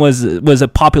Jason was a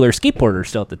popular skateboarder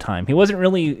still at the time. He wasn't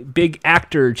really big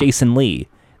actor Jason Lee.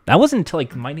 That wasn't until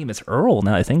My Name Is Earl,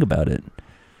 now that I think about it.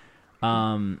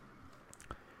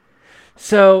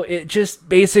 So it just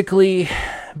basically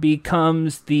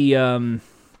becomes the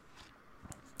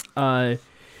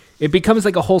it becomes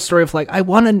a whole story of I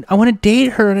want to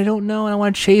date her and I don't know, and I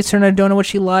want to chase her and I don't know what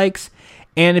she likes,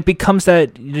 and it becomes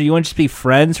that you want to just be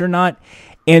friends or not.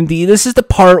 And this is the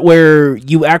part where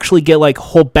you actually get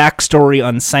whole backstory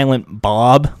on Silent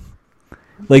Bob.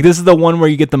 This is the one where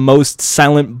you get the most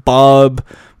Silent Bob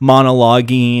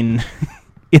monologuing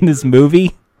in this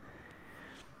movie.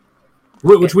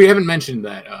 Which we haven't mentioned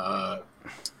that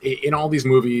in all these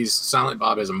movies, Silent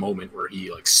Bob has a moment where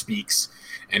he speaks,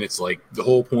 and it's the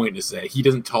whole point is that he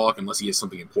doesn't talk unless he has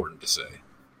something important to say.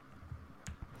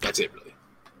 That's it, really.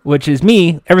 Which is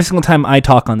me every single time I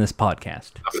talk on this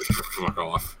podcast. Fuck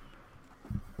off.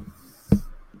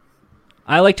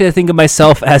 I like to think of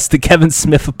myself as the Kevin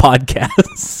Smith of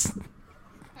podcasts.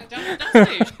 Don't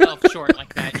sell yourself short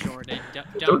like that, Jordan.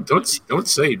 Don't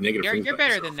say negative. You're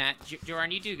better than that,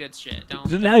 Jordan. You do good shit. Don't.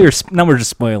 Now we're just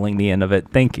spoiling the end of it.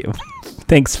 Thank you.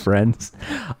 Thanks, friends.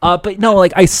 But no,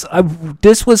 like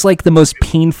this was like the most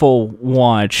painful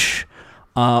watch.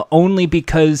 Only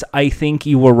because I think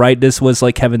you were right. This was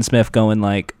like Kevin Smith going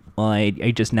like, well, I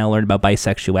just now learned about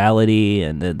bisexuality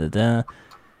and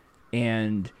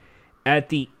and at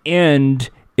the end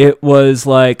it was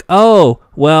like, oh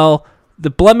well, the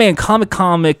Bloodman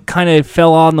comic kind of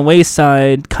fell on the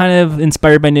wayside, kind of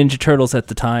inspired by Ninja Turtles at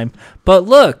the time. But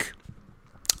look,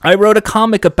 I wrote a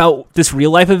comic about this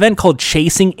real life event called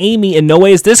Chasing Amy. In no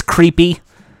way is this creepy.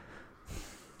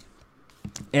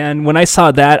 And when I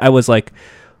saw that, I was like,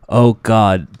 oh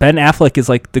God, Ben Affleck is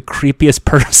like the creepiest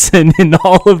person in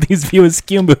all of these View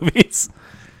Askew movies.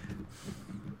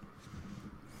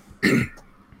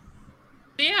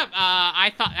 Yeah,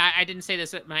 I thought I didn't say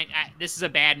this. This is a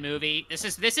bad movie. This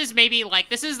is maybe like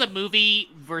this is the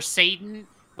movie where Satan,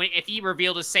 if he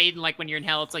revealed as Satan, like when you're in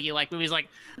hell, it's like you like movies like,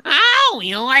 oh,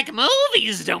 you like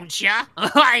movies, don't ya?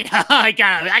 I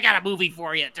got a movie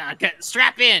for you.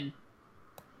 Strap in.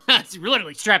 It's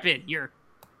literally strap in. You're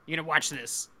gonna watch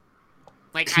this.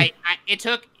 Like it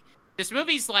took. This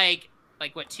movie's like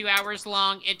what, 2 hours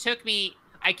long. It took me.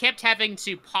 I kept having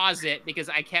to pause it because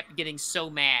I kept getting so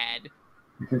mad.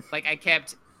 Like I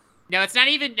kept. No, it's not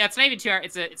even 2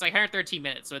 hours. It's like 113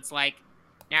 minutes. So it's like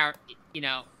now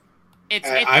It's.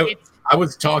 I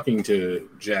was talking to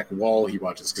Jack while he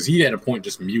watches because he at a point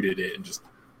just muted it and just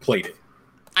played it.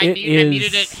 I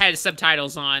muted it, had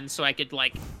subtitles on so I could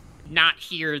like not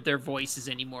hear their voices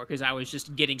anymore because I was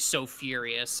just getting so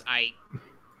furious.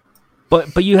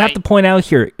 But you have to point out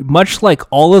here, much like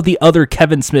all of the other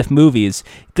Kevin Smith movies,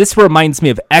 this reminds me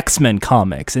of X-Men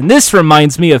comics, and this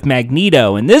reminds me of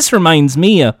Magneto, and this reminds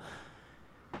me of...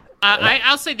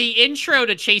 I'll say the intro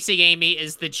to Chasing Amy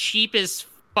is the cheapest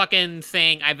fucking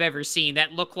thing I've ever seen.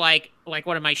 That looked like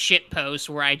one of my shit posts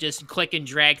where I just click and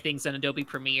drag things on Adobe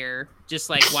Premiere, just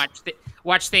like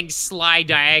watch things slide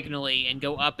diagonally and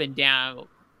go up and down.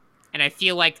 And I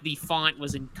feel like the font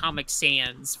was in Comic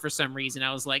Sans for some reason.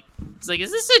 I was like,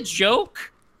 is this a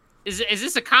joke? Is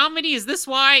this a comedy? Is this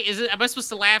why? Am I supposed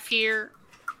to laugh here?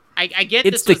 I get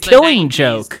it's this was the Killing 90s.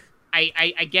 Joke.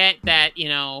 I get that,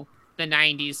 the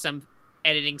 90s, some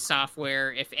editing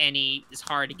software, if any, is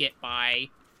hard to get by.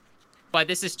 But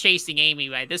this is Chasing Amy.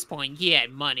 By this point, he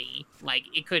had money. Like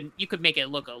you could make it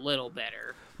look a little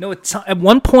better. No, at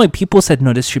one point people said,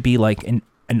 no, this should be like an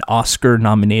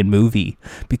Oscar-nominated movie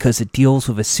because it deals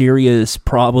with a serious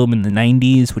problem in the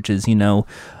 90s, which is,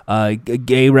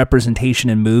 gay representation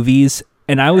in movies.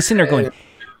 And I was sitting there going,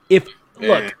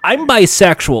 look, I'm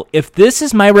bisexual. If this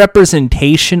is my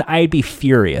representation, I'd be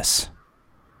furious.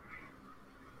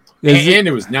 And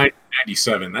it was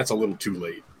 1997. That's a little too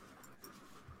late.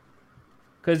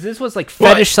 Because this was like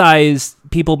fetishized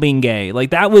people being gay. Like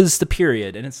that was the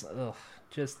period. And it's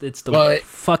the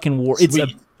fucking war. It's a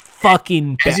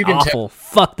fucking awful.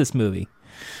 Fuck this movie.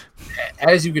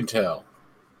 As you can tell,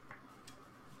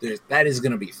 that is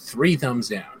going to be 3 thumbs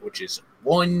down, which is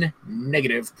 1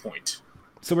 negative point.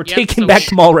 So we're taking back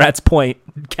Mallrats' point,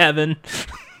 Kevin.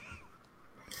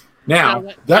 Now,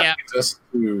 that brings us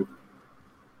to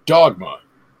Dogma.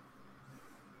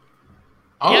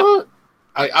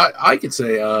 I could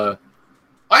say I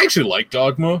actually like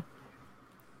Dogma,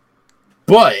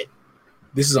 but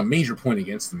this is a major point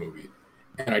against the movie.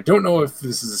 And I don't know if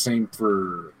this is the same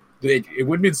for... It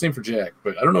wouldn't be the same for Jack,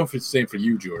 but I don't know if it's the same for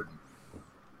you, Jordan.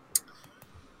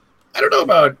 I don't know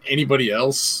about anybody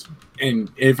else,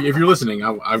 and if you're listening,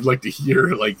 I'd like to hear,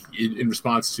 like, in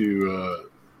response to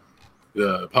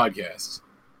the podcast.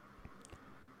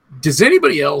 Does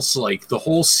anybody else, like, the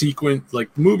whole sequence...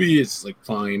 Like, the movie is, like,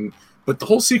 fine, but the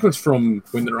whole sequence from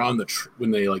when they're on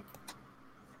when they, like,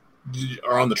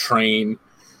 are on the train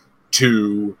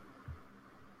to...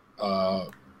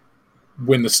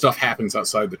 when the stuff happens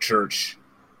outside the church,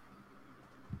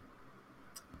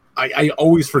 I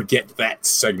always forget that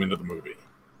segment of the movie.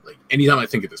 Like anytime I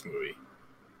think of this movie,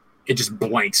 it just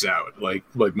blanks out like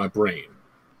my brain.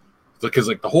 Because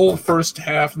like the whole first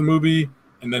half of the movie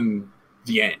and then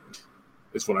the end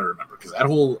is what I remember. Because that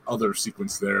whole other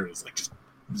sequence there is like just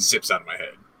zips out of my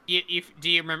head. Do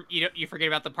you remember? You forget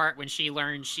about the part when she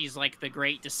learns she's like the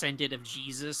great descendant of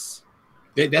Jesus.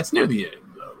 That's near the end,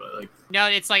 though. But no,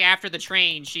 it's like after the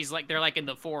train. She's like they're like in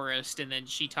the forest, and then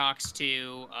she talks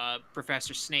to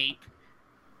Professor Snape.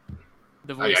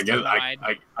 The voice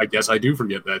I guess I do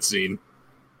forget that scene.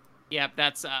 Yep,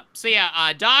 that's so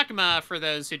yeah. Dogma, for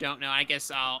those who don't know, I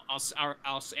guess I'll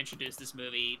introduce this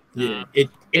movie. Yeah,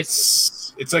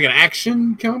 it's like an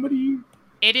action comedy.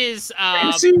 It is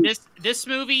this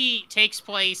movie takes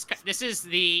place.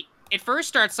 It first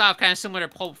starts off kind of similar to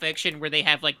Pulp Fiction, where they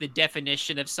have like the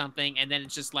definition of something, and then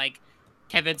it's just like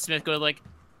Kevin Smith going like,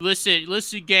 "Listen,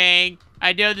 gang.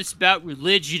 I know this about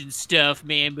religion and stuff,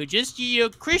 man, but just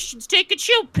Christians take a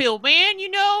chill pill, man.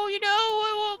 And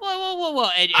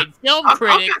film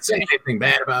critics. I'm not saying anything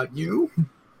bad about you.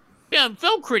 Yeah,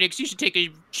 film critics, you should take a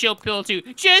chill pill too.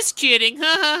 Just kidding.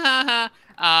 Ha ha ha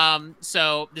ha.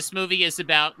 So this movie is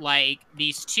about like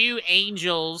these two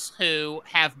angels who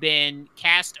have been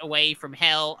cast away from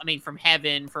from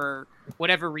heaven for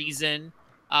whatever reason.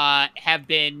 Have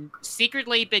been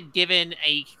secretly given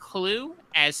a clue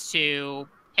as to,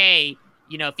 hey,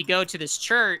 if you go to this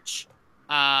church,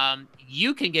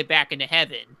 you can get back into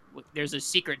heaven. There's a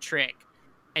secret trick.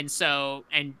 And so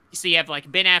you have like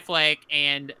Ben Affleck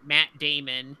and Matt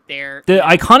Damon. They're the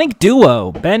iconic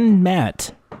duo, Ben and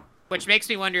Matt. Which makes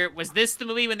me wonder, was this the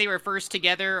movie when they were first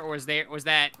together, or was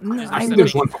that? I think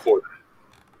there's one before that.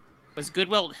 Was Good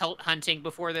Will Hunting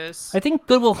before this? I think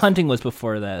Good Will Hunting was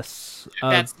before this.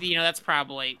 That's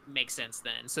probably makes sense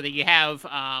then. So that you have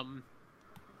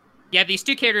these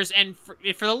two characters, and for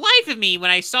the life of me, when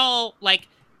I saw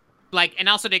and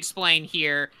also to explain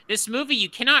here, this movie you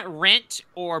cannot rent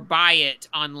or buy it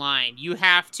online. You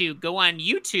have to go on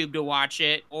YouTube to watch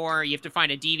it, or you have to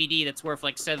find a DVD that's worth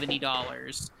like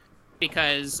 $70.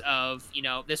 Because of,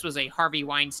 this was a Harvey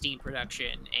Weinstein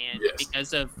production, and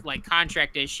because of like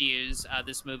contract issues,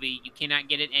 this movie, you cannot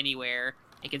get it anywhere.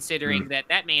 And considering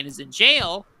that man is in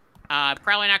jail,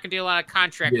 probably not going to do a lot of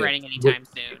contract writing anytime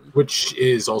soon. Which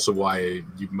is also why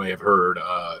you may have heard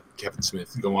Kevin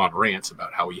Smith go on rants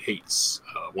about how he hates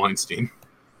Weinstein.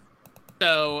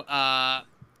 So I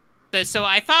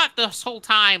thought this whole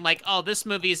time, like, oh, this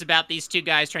movie is about these two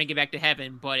guys trying to get back to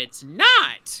heaven, but it's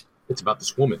not. It's about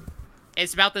this woman.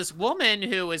 It's about this woman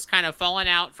who is kind of falling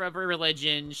out from her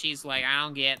religion. She's like, I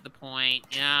don't get the point.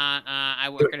 I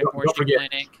work at an abortion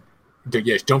clinic.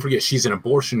 Yes, don't forget, she's an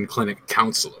abortion clinic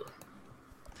counselor.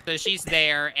 So she's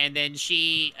there, and then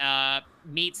she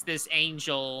meets this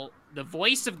angel, the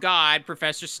voice of God,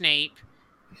 Professor Snape,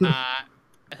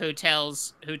 who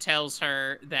tells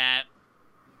her that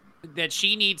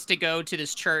she needs to go to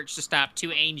this church to stop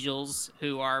two angels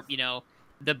who are,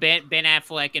 the Ben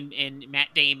Affleck and Matt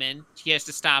Damon. She has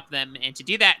to stop them, and to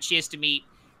do that, she has to meet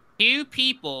two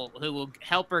people who will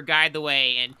help her guide the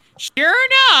way. And sure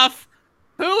enough,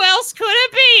 who else could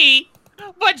it be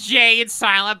but Jay and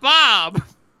Silent Bob?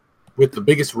 With the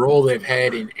biggest role they've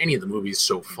had in any of the movies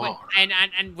so far. And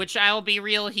which I will be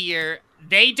real here,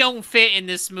 they don't fit in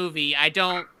this movie.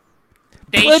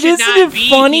 But isn't it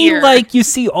funny, here. Like, you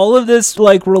see all of this,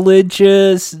 like,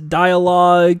 religious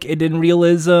dialogue, and then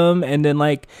realism, and then,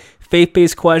 like,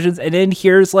 faith-based questions, and then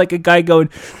here's, like, a guy going,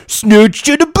 snooch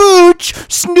to the booch,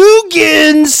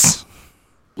 snoogans!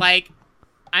 Like,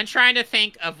 I'm trying to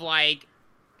think of, like,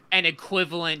 an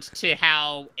equivalent to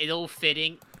how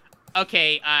ill-fitting...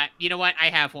 Okay, you know what? I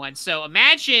have one. So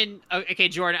imagine, okay,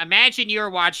 Jordan, imagine you're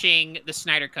watching the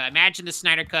Snyder Cut. Imagine the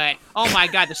Snyder Cut. Oh my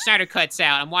God, the Snyder Cut's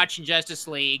out. I'm watching Justice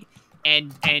League,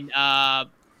 and it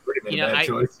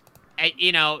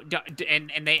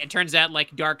turns out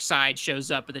like Darkseid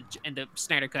shows up in the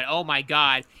Snyder Cut. Oh my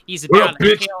God, he's about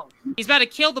to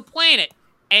kill the planet.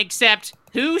 Except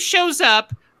who shows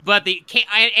up? But the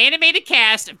animated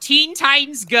cast of Teen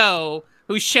Titans Go,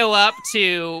 who show up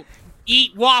to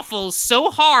eat waffles so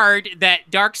hard that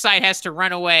Darkseid has to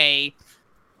run away.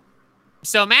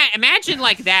 So imagine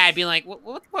like that, being like, what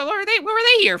were they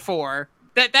here for?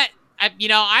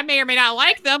 I may or may not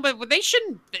like them, but they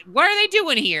shouldn't. What are they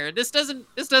doing here? This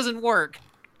doesn't work.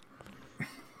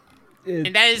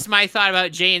 And that is my thought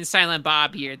about Jay and Silent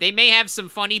Bob here. They may have some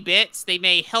funny bits, they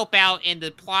may help out in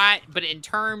the plot, but in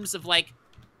terms of like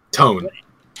tone,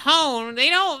 they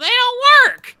don't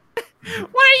work. What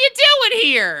are you doing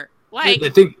here? Like, I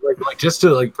think, like just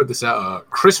to like put this out,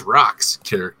 Chris Rock's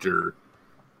character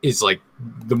is like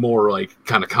the more like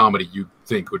kind of comedy you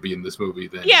think would be in this movie.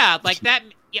 Than like that,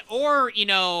 or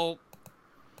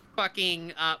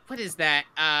fucking what is that?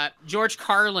 George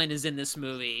Carlin is in this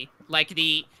movie. Like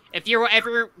if you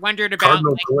ever wondered about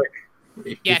Cardinal Click.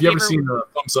 If you ever seen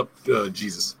Thumbs Up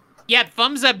Jesus. Yeah,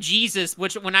 Thumbs Up Jesus,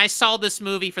 which when I saw this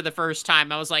movie for the first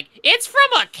time, I was like, it's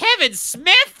from a Kevin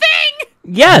Smith thing?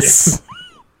 Yes!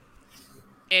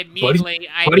 Immediately,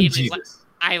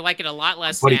 I like it a lot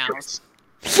less now.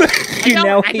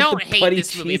 I don't hate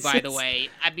this movie, by the way.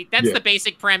 I mean, that's the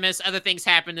basic premise. Other things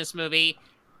happen in this movie.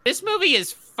 This movie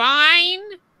is fine.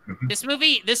 Mm-hmm.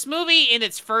 This movie in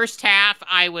its first half,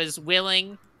 I was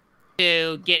willing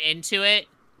to get into it,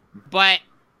 but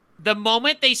the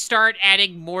moment they start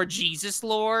adding more Jesus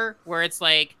lore, where it's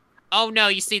like, oh no,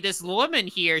 you see this woman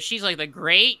here, she's like the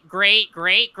great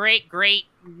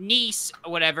niece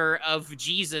or whatever of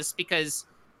Jesus, because,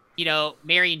 you know,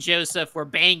 Mary and Joseph were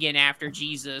banging after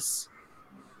Jesus.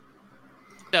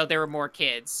 So there were more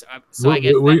kids. So I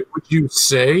guess would you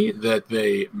say that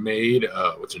they made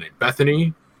what's her name,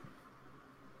 Bethany,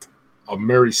 a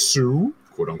Mary Sue,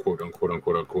 quote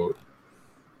unquote?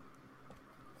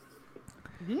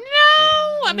 No,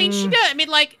 I mean she does. I mean,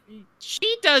 like,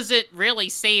 she doesn't really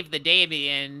save the day in the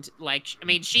end. Like, I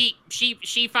mean, she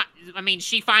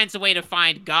finds a way to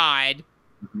find God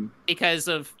because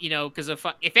of, you know,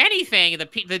 if anything,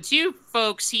 the two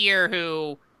folks here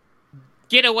who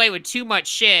get away with too much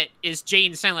shit is Jay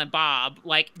and Silent Bob.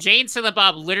 Like, Jay and Silent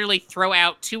Bob literally throw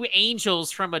out two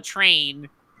angels from a train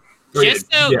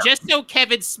just so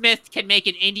Kevin Smith can make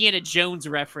an Indiana Jones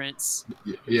reference.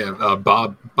 Yeah,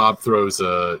 Bob throws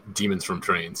demons from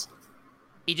trains.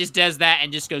 He just does that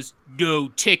and just goes, "No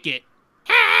ticket."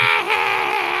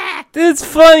 It's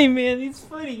funny, man. It's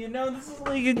funny. You know, this is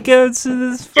like a ghost.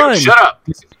 This is fun. Shut up.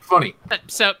 This is funny.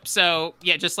 So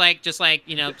yeah, just like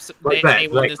you know, like they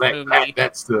won this movie.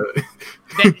 That's the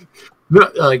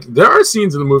like. There are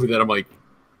scenes in the movie that I'm like,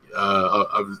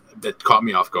 that caught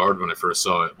me off guard when I first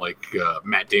saw it. Like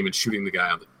Matt Damon shooting the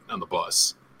guy on the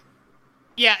bus.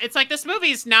 Yeah, it's like this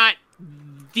movie is not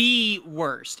the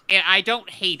worst, and I don't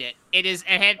hate it. It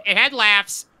had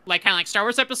laughs, like kind of like Star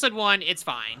Wars Episode 1. It's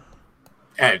fine.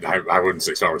 And I wouldn't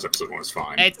say Star Wars Episode 1 is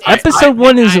fine. Episode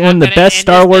 1 is one of the best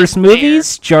Star Wars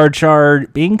movies. Jar Jar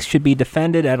Binks should be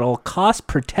defended at all costs.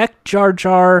 Protect Jar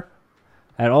Jar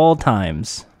at all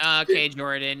times. Okay,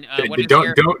 Jordan.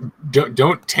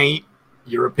 Don't taint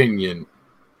your opinion.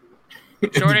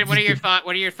 Jordan, what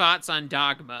are your thoughts on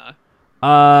Dogma?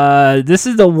 This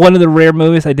is one of the rare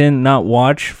movies I did not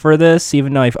watch for this,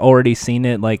 even though I've already seen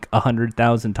it like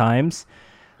 100,000 times.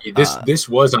 This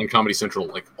was on Comedy Central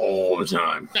like all the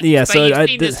time. Yeah, but you've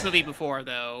seen this movie before,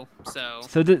 though. So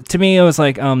to me, it was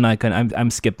like, oh, I'm not gonna. I'm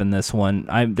skipping this one.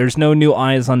 There's no new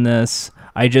eyes on this.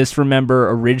 I just remember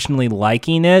originally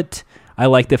liking it. I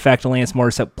like the fact that Alanis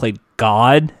Morissette played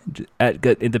God at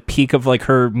the peak of like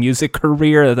her music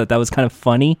career. That was kind of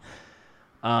funny.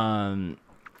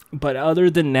 But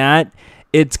other than that,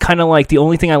 it's kind of like the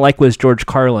only thing I like was George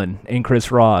Carlin and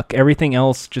Chris Rock. Everything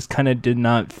else just kind of did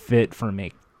not fit for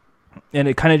me. And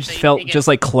it kind of just felt just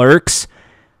like Clerks.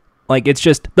 Like, it's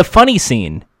just the funny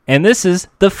scene. And this is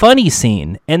the funny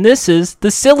scene. And this is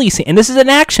the silly scene. And this is an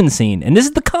action scene. And this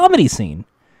is the comedy scene.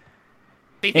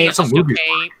 Do you think it's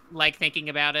okay, like, thinking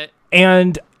about it?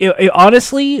 And it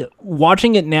honestly,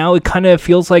 watching it now, it kind of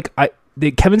feels like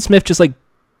Kevin Smith just, like,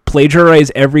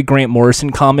 plagiarized every Grant Morrison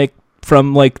comic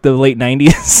from, like, the late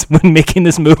 90s when making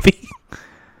this movie.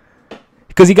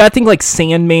 Because you got to think, like,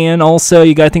 Sandman also.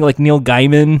 You got to think, like, Neil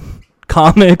Gaiman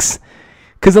comics.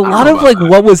 Because a lot of, like,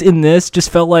 what was in this just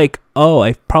felt like, oh,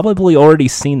 I've probably already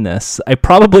seen this. I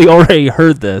probably already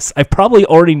heard this. I probably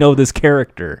already know this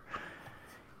character.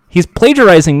 He's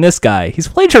plagiarizing this guy. He's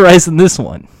plagiarizing this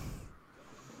one.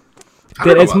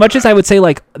 That as much as I would say,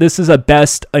 like, this is a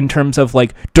best in terms of,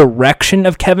 like, direction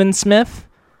of Kevin Smith,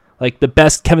 like, the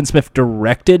best Kevin Smith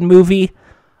directed movie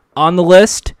on the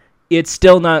list, it's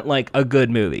still not, like, a good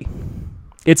movie.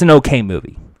 It's an okay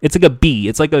movie. It's like a B.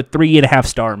 It's like a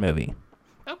 3.5-star movie.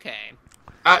 Okay.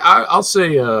 I'll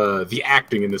say the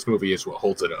acting in this movie is what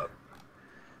holds it up.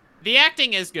 The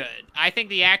acting is good. I think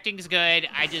the acting is good.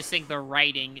 I just think the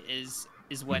writing is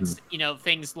what's, you know,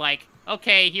 things like,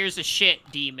 okay, here's a shit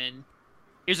demon.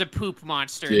 Here's a poop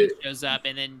monster that shows up,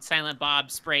 and then Silent Bob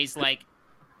sprays like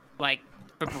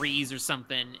Febreze or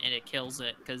something, and it kills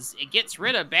it because it gets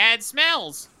rid of bad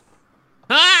smells.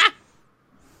 Ah!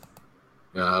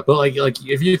 But like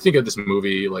if you think of this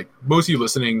movie, like most of you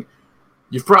listening,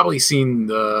 you've probably seen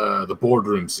the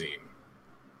boardroom scene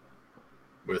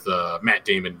with Matt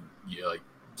Damon like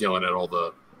yelling at all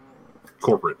the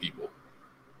corporate people.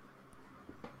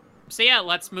 So yeah,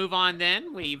 let's move on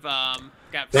then. We've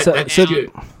got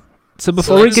so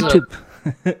before we get to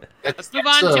let's move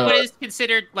on to what is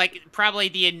considered like probably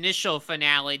the initial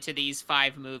finale to these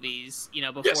 5 movies, you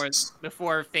know,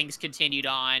 before things continued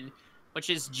on, which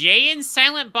is Jay and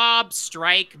Silent Bob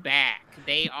Strike Back.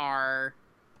 They are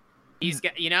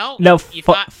you know, you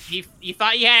thought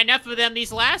you had enough of them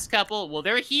these last couple. Well,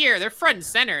 they're here. They're front and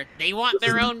center. They want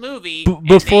their own movie.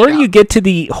 Before you get to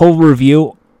the whole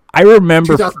review, I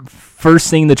remember first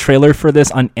seeing the trailer for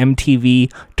this on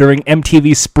MTV during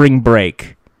MTV Spring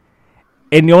Break.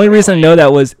 And the only reason I know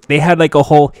that was they had like a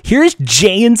whole, here's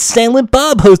Jay and Silent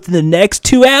Bob hosting the next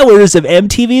 2 hours of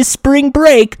MTV's Spring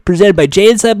Break, presented by Jay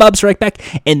and Silent Bob Strike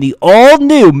Back and the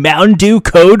all-new Mountain Dew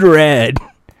Code Red.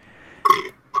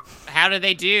 How do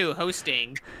they do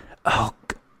hosting? Oh,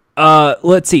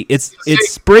 let's see. It's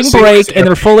spring break, and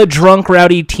they're full of drunk,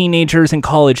 rowdy teenagers and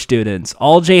college students.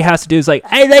 All Jay has to do is like,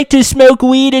 I like to smoke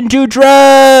weed and do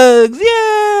drugs.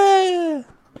 Yeah.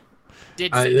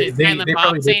 Did Silent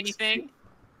Bob say anything?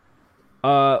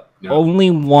 No.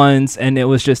 Only once, and it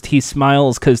was just he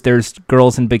smiles because there's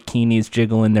girls in bikinis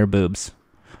jiggling their boobs.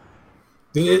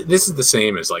 This is the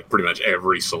same as like pretty much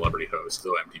every celebrity host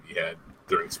that MTV had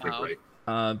during spring break.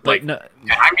 But like, no,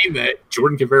 I mean that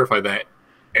Jordan can verify that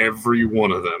every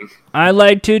one of them. I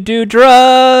like to do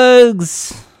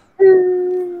drugs.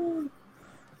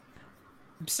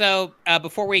 So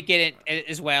before we get it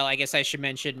as well, I guess I should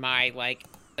mention my like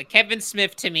Kevin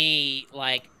Smith to me,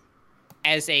 like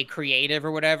as a creative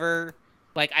or whatever.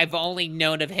 Like I've only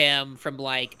known of him from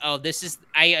like, I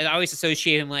always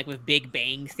associate him like with Big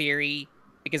Bang Theory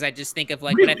because I just think of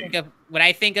like when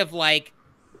I think of like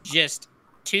just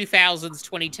 2000s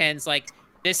 2010s, like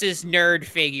this is nerd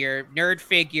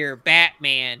figure,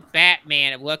 Batman,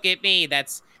 look at me,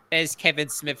 that is Kevin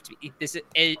Smith.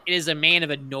 It is a man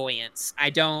of annoyance. I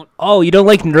don't. Oh, you don't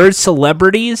like nerd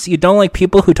celebrities? You don't like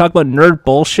people who talk about nerd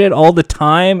bullshit all the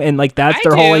time and like that's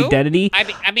their whole identity?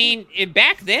 I mean,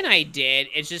 back then I did.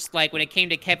 It's just like when it came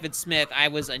to Kevin Smith, I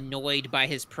was annoyed by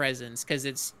his presence because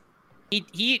it's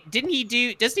doesn't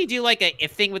he do like a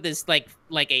thing with this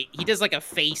he does like a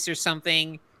face or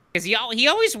something because he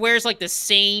always wears like the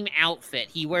same outfit.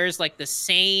 He wears like the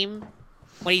same.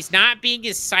 When he's not being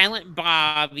his Silent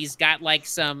Bob, he's got like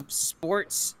some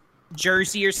sports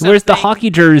jersey or something. He wears the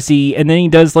hockey jersey, and then he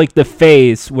does like the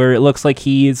face where it looks like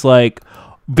he's like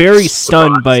very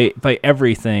stunned by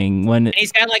everything. And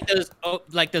he's got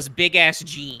like those big ass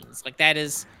jeans. Like that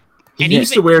is. He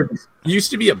used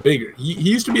to be a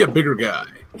bigger guy,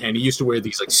 and he used to wear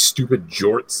these like stupid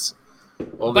jorts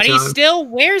all the time. But he still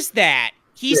wears that.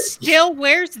 He still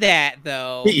wears that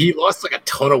though. He lost like a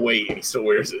ton of weight, and he still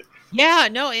wears it. Yeah,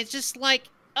 no, it's just like,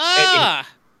 And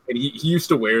he used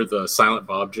to wear the Silent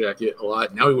Bob jacket a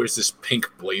lot. Now he wears this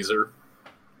pink blazer.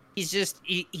 He's just,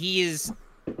 he is,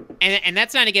 and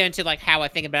that's not to get into like how I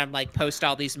think about him, like post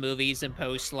all these movies and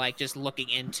post like just looking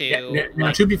into. Yeah,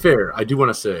 now, to be fair, I do want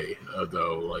to say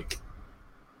though, like,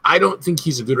 I don't think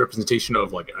he's a good representation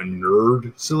of like a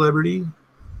nerd celebrity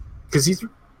because he's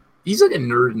like a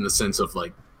nerd in the sense of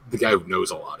like the guy who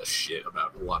knows a lot of shit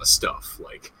about a lot of stuff,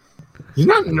 like. He's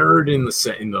not nerd in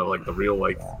the real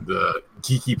like the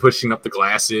geeky pushing up the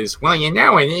glasses. Well, you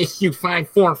know, an issue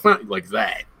 545 like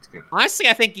that. Honestly,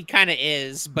 I think he kind of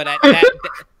is, but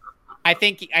I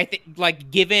think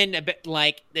like given a bit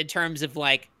like in terms of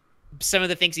like some of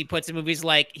the things he puts in movies,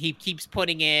 like he keeps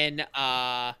putting in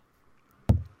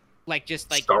like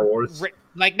just like Star Wars,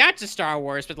 like not just Star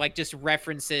Wars, but like just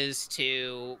references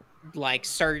to like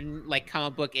certain like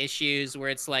comic book issues where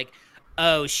it's like.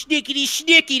 Oh,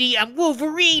 schnickety, I'm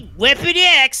Wolverine, Weapon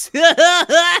X.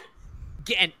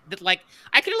 And like,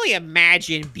 I can only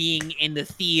imagine being in the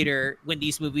theater when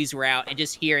these movies were out and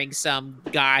just hearing some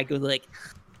guy go like,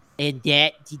 and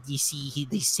that, did you see,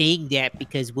 he's saying that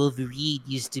because Wolverine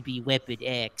used to be Weapon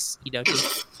X. You know,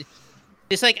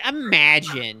 just like,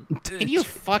 imagine. Can you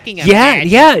fucking imagine?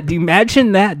 Yeah,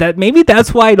 imagine that. Maybe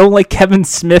that's why I don't like Kevin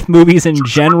Smith movies in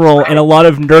general and a lot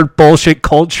of nerd bullshit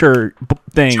culture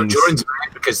things. Jordan's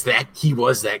mad because he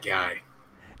was that guy.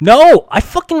 No, I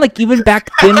fucking like even back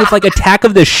then with like Attack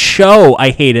of the Show,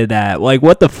 I hated that. Like,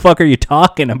 what the fuck are you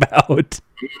talking about?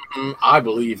 I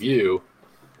believe you.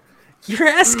 You're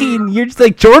asking, you're just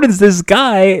like, Jordan's this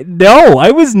guy. No, I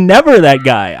was never that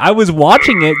guy. I was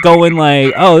watching it going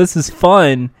like, oh, this is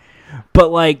fun.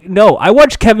 But like, no, I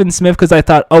watched Kevin Smith because I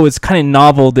thought, oh, it's kind of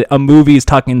novel that a movie is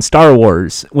talking Star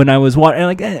Wars when I was watching,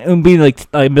 like, being like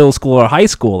a middle schooler or high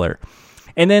schooler.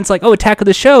 And then it's like, oh, Attack of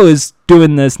the Show is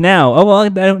doing this now. Oh, well, I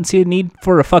don't see a need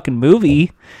for a fucking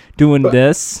movie doing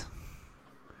this.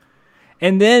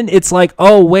 And then it's like,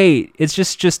 oh, wait, it's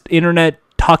just internet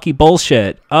talky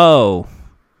bullshit. Oh,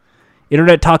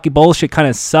 internet talky bullshit kind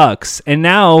of sucks. And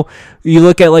now you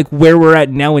look at like where we're at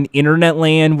now in internet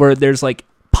land, where there's like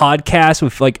podcasts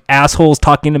with like assholes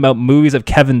talking about movies of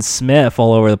Kevin Smith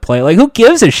all over the place. Like, who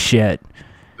gives a shit?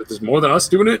 There's more than us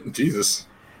doing it? Jesus.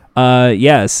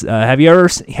 Yes. Have you ever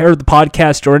heard the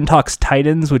podcast Jordan Talks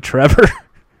Titans with Trevor?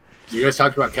 You guys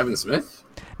talked about Kevin Smith?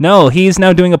 No, he's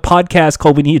now doing a podcast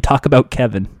called We Need to Talk About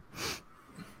Kevin.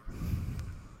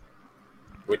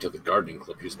 Wait till the Gardening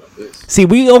Club hears about this. See,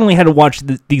 we only had to watch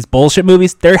these bullshit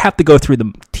movies. They have to go through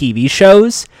the TV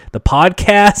shows, the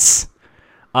podcasts,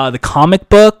 the comic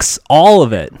books, all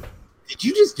of it. Did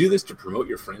you just do this to promote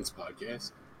your friend's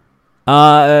podcast?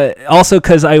 Also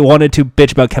because I wanted to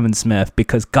bitch about Kevin Smith,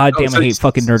 because goddamn, I hate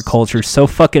fucking nerd culture so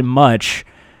fucking much.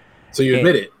 So you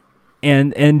admit it.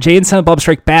 And Jay and Silent Bob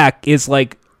Strike Back is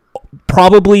like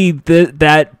probably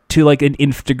that to like an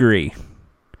nth degree.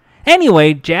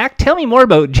 Anyway, Jack, tell me more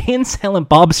about Jay and Silent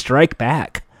Bob Strike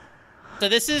Back. So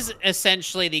this is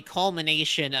essentially the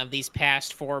culmination of these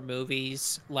past 4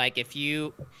 movies. Like, if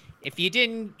you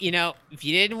didn't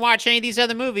watch any of these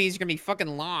other movies, you're gonna be fucking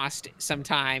lost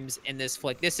sometimes in this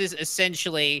flick. This is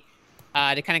essentially,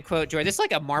 to kind of quote Joy, this is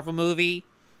like a Marvel movie.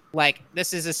 Like,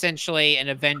 this is essentially an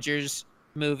Avengers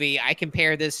movie. I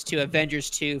compare this to Avengers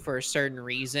 2 for a certain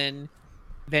reason.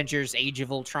 Avengers Age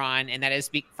of Ultron, and that is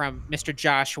from Mr.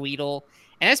 Josh Whedon.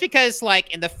 And that's because,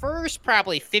 like, in the first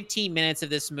probably 15 minutes of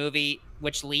this movie,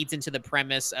 which leads into the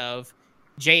premise of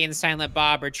Jay and Silent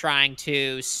Bob are trying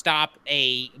to stop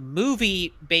a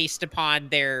movie based upon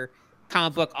their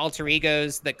comic book alter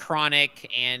egos, the Chronic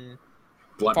and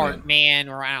Fart Man,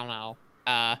 or I don't know.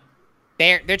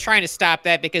 They're trying to stop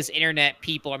that because internet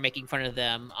people are making fun of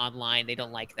them online. They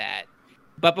don't like that.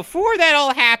 But before that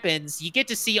all happens, you get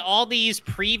to see all these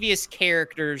previous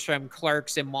characters from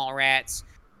Clerks and Mallrats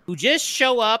who just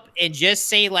show up and just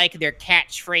say like their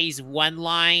catchphrase one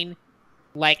line.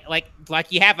 Like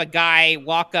you have a guy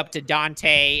walk up to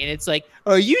Dante and it's like,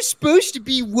 "Are you supposed to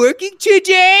be working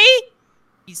today?"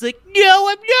 He's like, "No,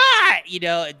 I'm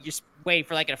not." And just wait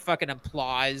for like a fucking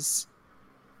applause.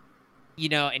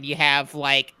 And you have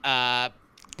like,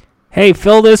 "Hey,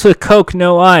 fill this with Coke,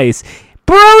 no ice."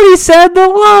 Brody said the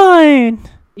line.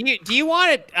 Do you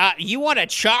want a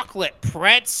chocolate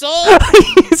pretzel?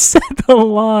 He said the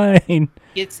line.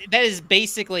 That is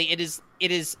basically it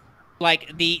is like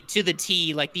to the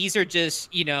T. Like, these are just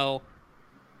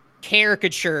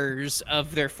caricatures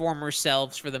of their former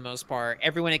selves for the most part.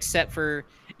 Everyone except for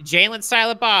Jay and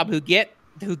Silent Bob, who get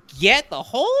the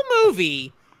whole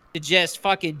movie to just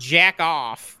fucking jack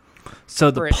off.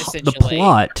 So the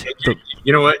plot.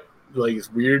 You know what? Like,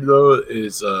 it's weird though,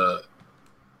 is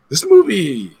this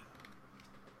movie,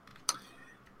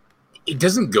 it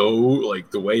doesn't go like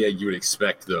the way you would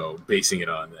expect though, basing it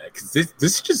on that, because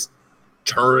this just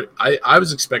I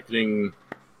was expecting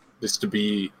this to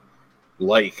be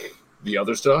like the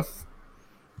other stuff,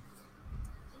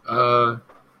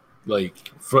 like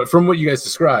from what you guys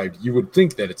described, you would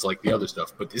think that it's like the other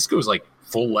stuff, but this goes like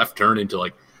full left turn into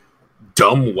like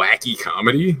dumb wacky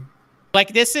comedy.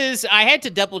 Like, this is, I had to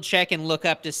double check and look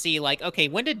up to see, like, okay,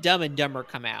 when did Dumb and Dumber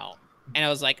come out? And I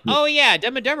was like, oh yeah,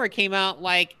 Dumb and Dumber came out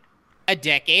like a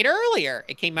decade earlier.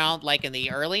 It came out like in the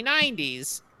early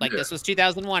 90s. Like, this was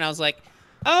 2001. I was like,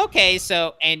 oh, okay,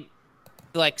 so, and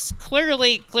like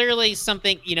clearly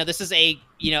something, this is a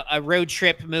road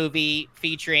trip movie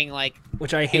featuring like,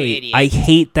 which I hate. Idiots. I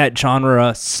hate that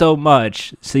genre so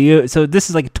much. So this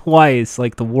is like twice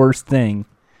like the worst thing.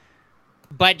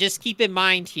 But just keep in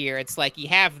mind here, it's like you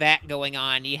have that going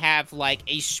on. You have like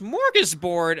a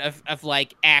smorgasbord of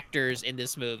like actors in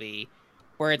this movie,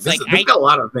 where it's they've got a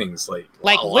lot of things. Like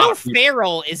Will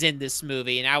Ferrell is in this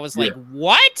movie, and I was like,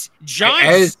 what?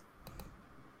 Jon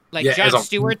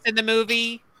Stewart's in the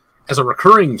movie. As a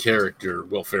recurring character,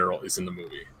 Will Ferrell is in the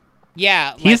movie.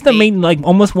 Yeah, he's the main, like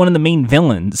almost one of the main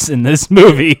villains in this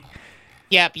movie.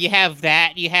 Yep, you have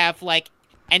that. You have like.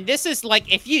 And this is like,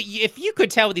 if you could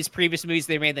tell with these previous movies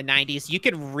they made in the 90s, you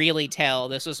could really tell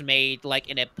this was made like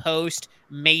in a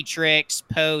post-Matrix,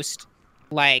 this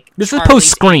is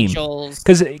post-Scream.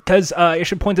 Because I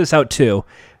should point this out too,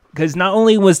 because not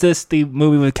only was this the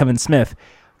movie with Kevin Smith,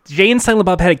 Jay and Silent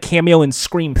Bob had a cameo in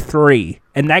Scream 3,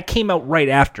 and that came out right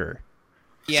after.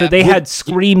 Yeah. So they had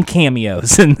Scream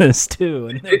cameos in this too.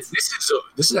 And this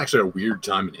is actually a weird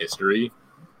time in history,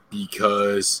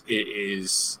 because it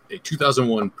is a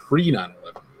 2001 pre-9/11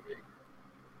 movie.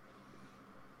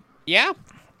 Yeah.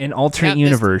 An alternate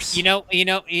universe. Is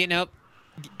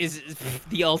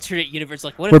the alternate universe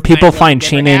like what? Where people find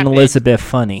Shana and Elizabeth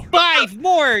funny. 5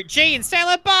 more Jay and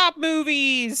Silent Bob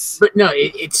movies. But no,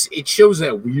 it shows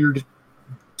that weird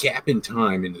gap in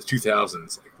time in the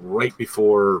 2000s, like right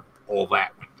before all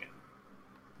that went down.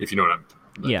 If you know what I'm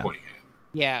pointing at.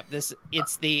 Yeah,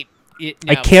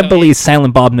 I can't believe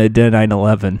Silent Bob did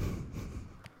 9/11.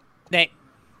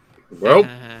 Well,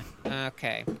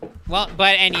 okay. Well,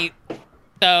 but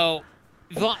so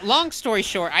long story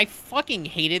short, I fucking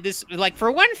hated this. Like,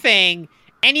 for one thing,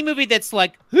 any movie that's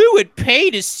like, who would pay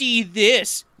to see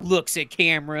this, looks at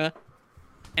camera,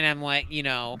 and I'm like,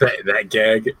 that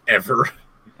gag ever.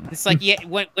 It's like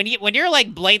when you're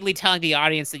like blatantly telling the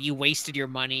audience that you wasted your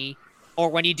money, or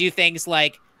when you do things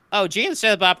like, oh, Jay and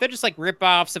Silent Bob, they're just like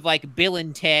ripoffs of like Bill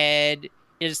and Ted.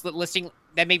 You're just listing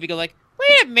that make me go like,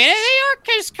 wait a minute,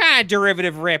 they are just kind of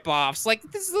derivative ripoffs. Like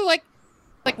this is like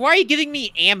why are you giving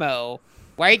me ammo?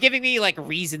 Why are you giving me like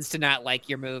reasons to not like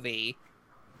your movie?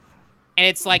 And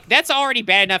it's like that's already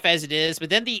bad enough as it is, but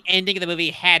then the ending of the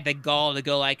movie had the gall to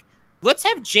go like, let's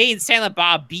have Jay and Silent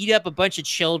Bob beat up a bunch of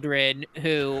children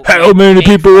who. How many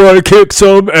people want to kick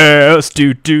some ass?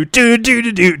 Do. They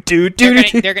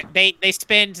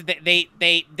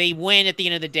win at the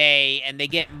end of the day and they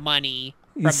get money.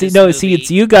 See, it's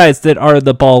you guys that are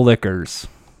the ball lickers.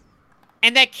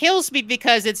 And that kills me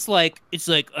because it's like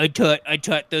I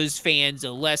taught those fans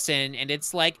a lesson, and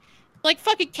it's like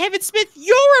fucking Kevin Smith,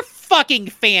 you're a fucking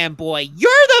fanboy.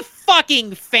 You're the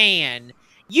fucking fan.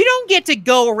 You don't get to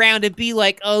go around and be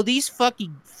like, oh, these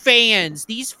fucking fans,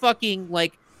 these fucking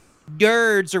like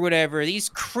nerds or whatever, these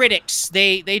critics,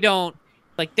 they don't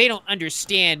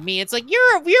understand me. It's like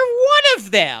you're one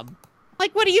of them.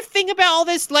 Like, what do you think about all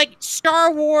this like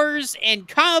Star Wars and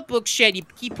comic book shit? You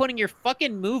keep putting your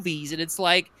fucking movies, and it's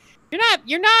like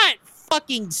you're not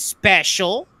fucking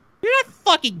special. You're not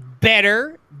fucking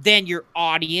better than your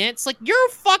audience. Like, you're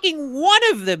fucking one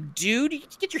of them, dude. You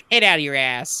get your head out of your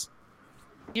ass.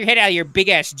 Your head out of your big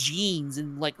ass jeans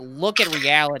and like look at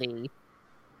reality.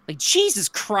 Like, Jesus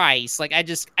Christ. Like,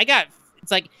 it's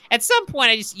like at some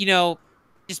point I just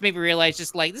made me realize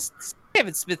just like this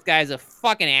Kevin Smith guy is a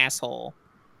fucking asshole.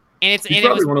 And he's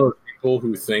probably one of those people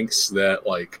who thinks that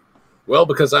like, well,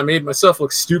 because I made myself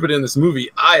look stupid in this movie,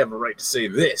 I have a right to say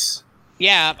this.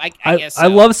 Yeah, I guess so. I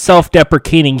love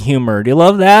self-deprecating humor. Do you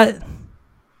love that?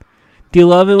 Do you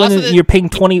love it when you're paying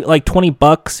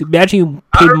 $20? Imagine you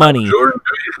paid money.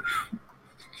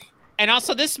 And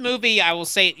also, this movie, I will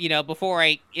say, before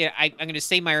I'm going to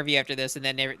say my review after this, and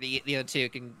then the other two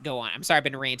can go on. I'm sorry I've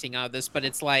been ranting on this, but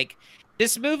it's like,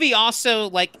 this movie also,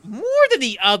 like, more than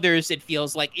the others, it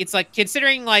feels like. It's like,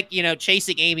 considering, like,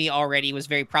 Chasing Amy already was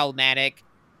very problematic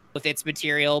with its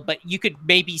material, but you could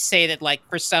maybe say that, like,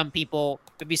 for some people,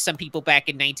 maybe some people back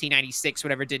in 1996,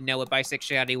 whatever, didn't know what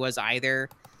bisexuality was either.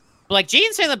 But, like, Jay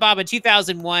and Silent Bob in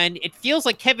 2001, it feels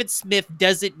like Kevin Smith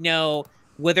doesn't know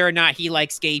whether or not he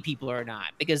likes gay people or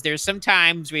not. Because there's some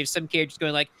times we have some characters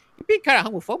going like, you're being kind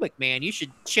of homophobic, man. You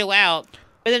should chill out.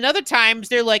 But then other times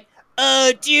they're like,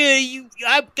 oh, dude,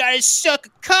 I've got to suck a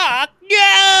cock.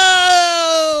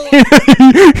 No! He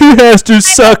has to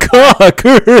suck cock.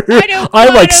 I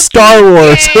like Star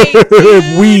Wars.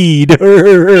 Weed.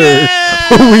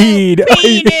 Weed.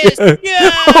 Penis.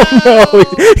 No! Oh, no.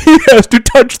 He has to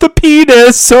touch the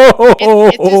penis. Oh.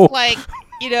 It's just like,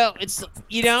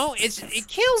 it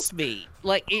kills me.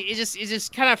 Like, it's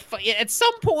just kind of, at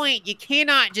some point, you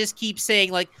cannot just keep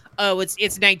saying, like, oh, it's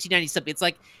 1990 something. It's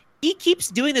like, he keeps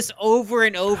doing this over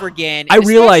and over again. I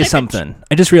realized something.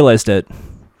 I just realized it.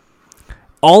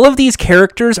 All of these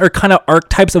characters are kind of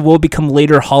archetypes of what will become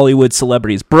later Hollywood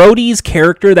celebrities. Brody's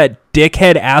character, that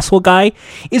dickhead asshole guy,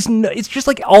 it's just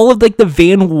like all of like the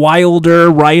Van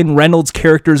Wilder, Ryan Reynolds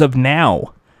characters of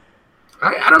now.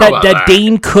 I don't know about that.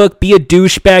 Dane Cook, be a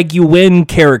douchebag, you win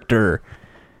character.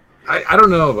 I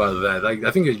don't know about that. Like, I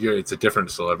think it's a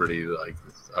different celebrity. Like,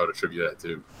 I would attribute that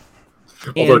to.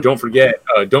 Although don't forget,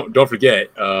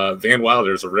 Van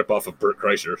Wilder is a ripoff of Bert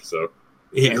Kreischer. So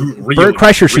Bert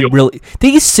Kreischer should really.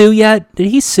 Did he sue yet? Did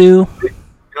he sue?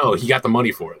 No, he got the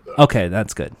money for it though. Okay,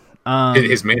 that's good.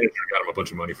 His manager got him a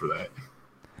bunch of money for that.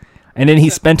 And then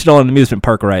he spent it all on amusement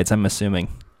park rides. I'm assuming.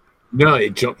 No, he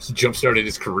jump started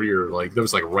his career. Like, that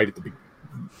was like right at the beginning.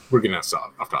 We're getting off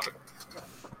topic.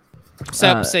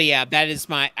 So yeah, that is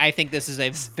I think this is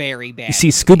a very bad. You see,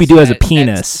 Scooby-Doo has a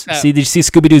penis. Did you see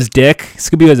Scooby-Doo's dick?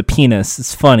 Scooby-Doo has a penis.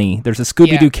 It's funny. There's a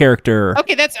Scooby-Doo character.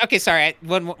 Okay, sorry.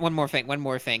 One more thing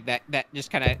that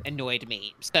just kind of annoyed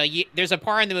me. So there's a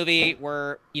part in the movie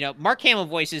where Mark Hamill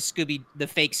voices the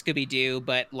fake Scooby-Doo,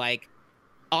 but like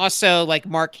also like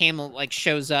Mark Hamill like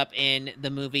shows up in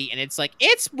the movie, and it's like,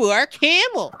 it's Mark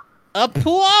Hamill.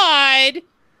 Applaud.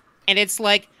 And it's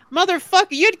like,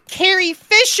 motherfucker, you had Carrie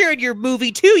Fisher in your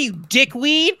movie too, you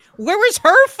dickweed. Where was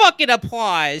her fucking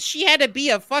applause? She had to be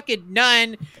a fucking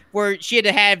nun where she had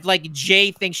to have like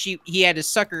Jay think he had to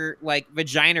suck her like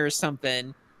vagina or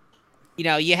something.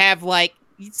 You have like,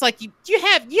 it's like you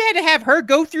had to have her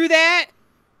go through that,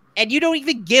 and you don't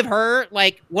even give her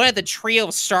like one of the trio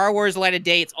of Star Wars Light of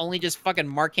Day. It's only just fucking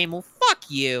Mark Hamill. Fuck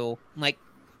you. Like,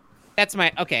 that's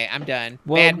okay, I'm done.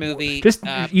 Well, bad movie.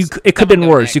 It could have been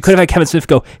worse. Next. You could have had Kevin Smith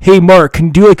go, "Hey, Mark, can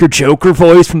you do like your Joker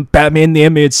voice from Batman the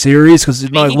Animated Series?" Because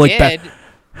it's not like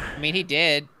he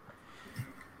did.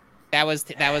 That was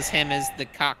him as the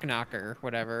cock knocker,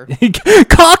 whatever.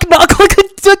 Cock knock like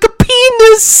a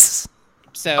penis.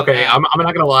 So okay, I'm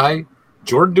not gonna lie.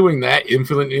 Jordan doing that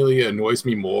infinitely annoys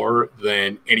me more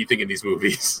than anything in these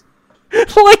movies.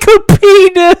 Like a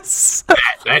penis.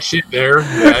 That shit there.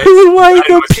 Like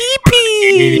a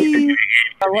pee-pee.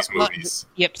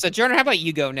 Yep. So Jordan, how about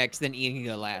you go next? Then Ian can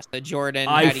go last. So Jordan,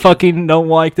 I fucking don't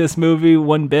like this movie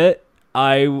one bit.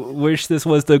 I wish this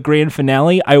was the grand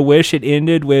finale. I wish it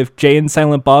ended with Jay and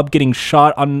Silent Bob getting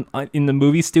shot in the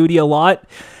movie studio lot.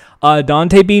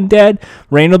 Dante being dead,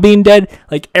 Randall being dead,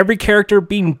 like every character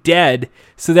being dead.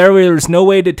 So there's no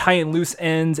way to tie in loose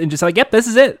ends and just like, yep, this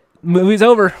is it. Movie's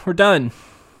over. We're done.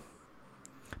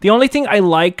 The only thing I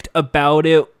liked about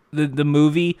it, the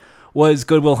movie, was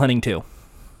Good Will Hunting 2.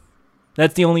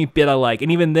 That's the only bit I like.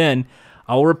 And even then,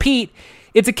 I'll repeat,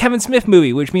 it's a Kevin Smith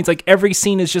movie, which means like every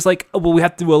scene is just like, oh, well, we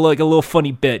have to do like a little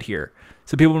funny bit here.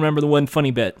 So people remember the one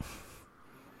funny bit.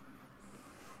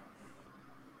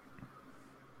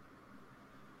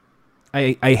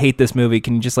 I hate this movie.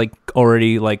 Can you just like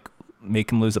already like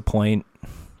make him lose a point?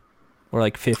 Or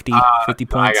like 50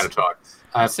 points? I gotta talk.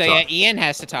 Yeah, Ian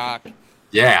has to talk.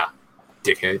 Yeah,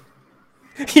 dickhead.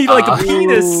 He like a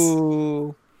penis.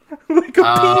 Like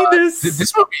a penis.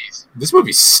 This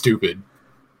movie's stupid.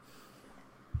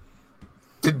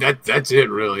 That's it,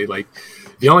 really. Like,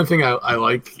 the only thing I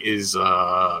like is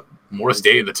Morris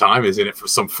Day and the Time is in it for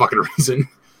some fucking reason.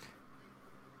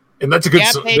 And that's a good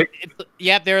song.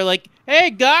 They're like, hey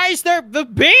guys, the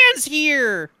band's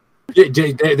here. Yeah,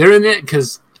 they're in it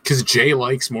because Jay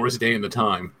likes Morris Day and the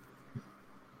Time.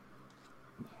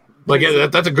 Like,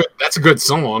 that's a good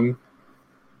song.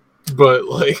 But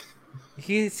like,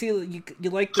 you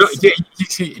like this? Yeah,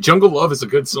 Jungle Love is a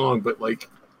good song, but like,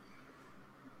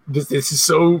 this is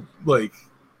so like,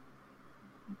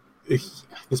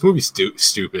 this movie's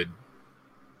stupid.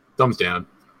 Thumbs down.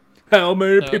 How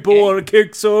many people want to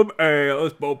kick some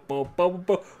ass?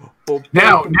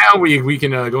 Now we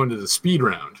can go into the speed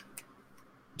round.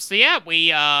 So yeah, we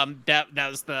that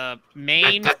was the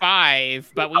main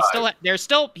 5, but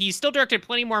he's still directed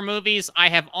plenty more movies. I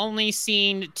have only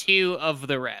seen 2 of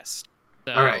the rest.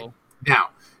 So. All right, now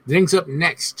things up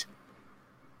next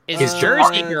is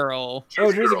Jersey Girl.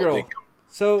 Jersey Girl.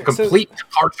 So a complete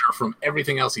departure from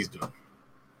everything else he's done.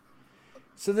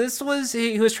 So this was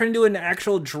he was trying to do an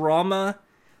actual drama,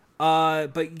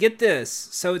 but get this.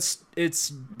 So it's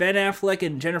Ben Affleck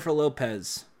and Jennifer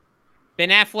Lopez. Ben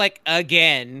Affleck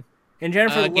again. And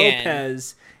Jennifer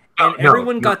Lopez. And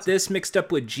everyone got this mixed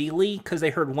up with Geely because they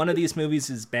heard one of these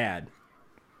movies is bad.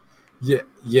 Yeah.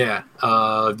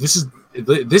 This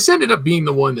ended up being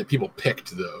the one that people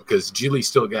picked though, because Geely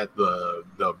still got the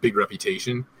big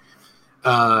reputation.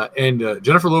 And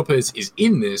Jennifer Lopez is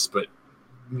in this, but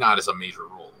not as a major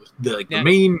role.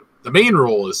 The main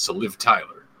role is to Liv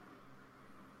Tyler.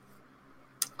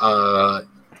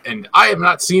 And I have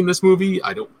not seen this movie.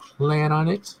 I don't plan on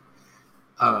it.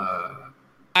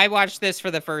 I watched this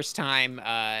for the first time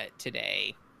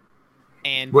today,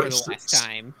 and for the last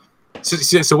time.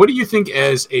 So what do you think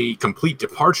as a complete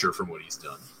departure from what he's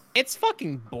done? It's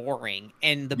fucking boring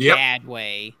in the bad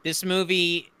way. This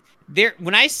movie,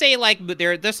 when I say like,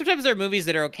 there's sometimes there are movies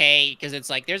that are okay because it's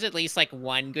like there's at least like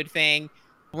one good thing.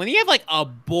 When you have like a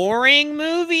boring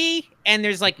movie and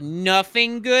there's like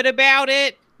nothing good about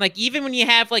it, like even when you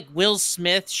have like Will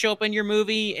Smith show up in your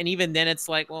movie, and even then it's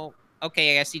like, well,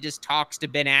 okay, I guess he just talks to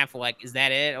Ben Affleck. Is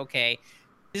that it? Okay,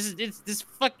 this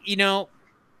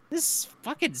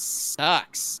fucking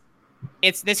sucks.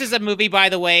 This is a movie, by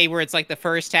the way, where it's like the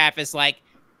first half is like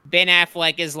Ben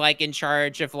Affleck is like in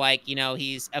charge of like,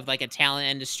 he's of like a talent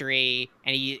industry,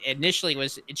 and he initially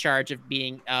was in charge of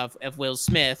being of Will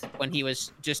Smith when he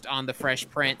was just on the Fresh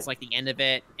Prince, like the end of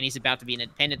it, and he's about to be in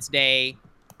Independence Day.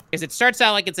 Because it starts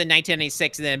out like it's in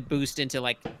 1996 and then boost into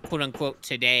like quote unquote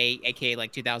today, aka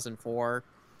like 2004.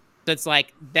 So it's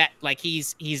like that, like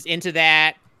he's into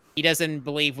that. He doesn't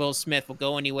believe Will Smith will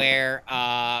go anywhere.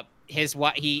 His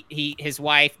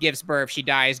wife gives birth, she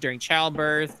dies during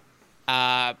childbirth.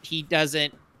 He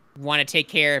doesn't want to take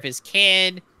care of his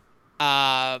kid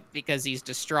because he's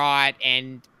distraught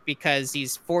and because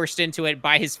he's forced into it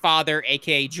by his father,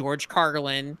 aka George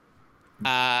Carlin,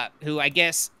 who I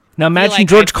guess. Now imagine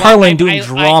George Carlin doing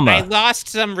drama. I lost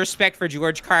some respect for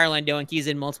George Carlin, knowing he's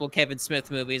in multiple Kevin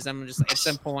Smith movies. I'm just at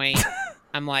some point,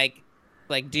 I'm like,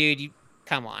 dude,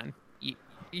 come on,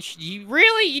 you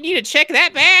really need to check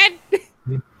that bad?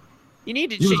 You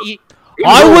need to check.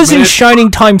 I was in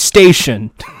Shining Time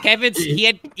Station.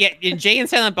 In Jay and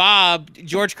Silent Bob,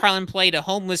 George Carlin played a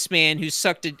homeless man who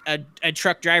sucked a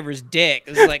truck driver's dick.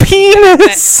 It was like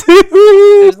penis.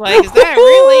 It was like, is that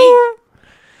really?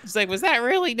 It's like, was that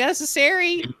really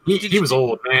necessary? He was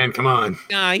old, man. Come on.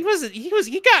 Nah, he wasn't.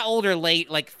 He got older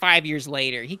late, like 5 years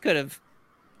later. He could have.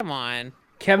 Come on.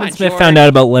 Kevin Smith found out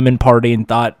about Lemon Party and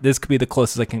thought this could be the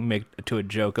closest I can make to a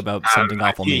joke about something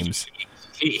awful memes.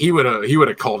 He would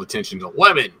have called attention to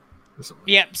Lemon.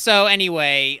 Yep. So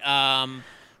anyway,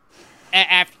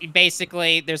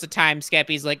 basically, there's a time skip.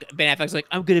 He's like, Ben Affleck's like,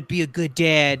 I'm gonna be a good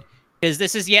dad, because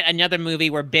this is yet another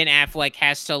movie where Ben Affleck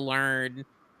has to learn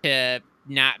to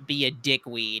not be a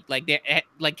dickweed. Like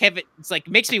Kevin, it's like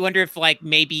makes me wonder if like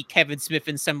maybe Kevin Smith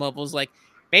in some levels like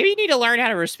maybe you need to learn how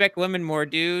to respect women more,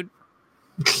 dude.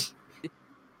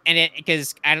 And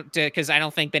because I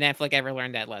don't think Ben Affleck ever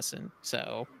learned that lesson.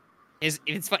 So.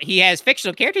 He has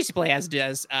fictional characters to play, as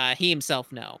does he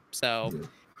himself. No. So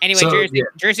anyway,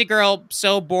 Jersey Girl,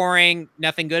 so boring,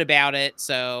 nothing good about it.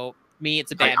 So me,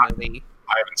 it's a bad movie.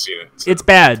 I haven't seen it. So. It's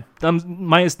bad.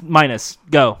 Minus.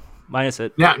 Go. Minus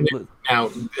it. Now,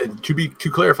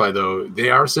 to clarify though, they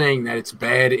are saying that it's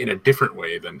bad in a different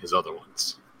way than his other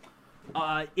ones.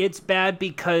 It's bad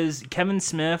because Kevin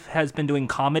Smith has been doing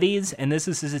comedies, and this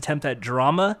is his attempt at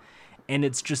drama, and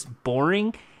it's just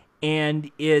boring. And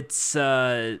it's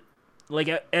like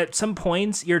at some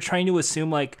points you're trying to assume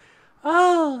like,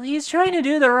 oh, he's trying to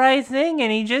do the right thing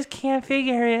and he just can't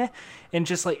figure it. And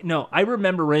just like, no, I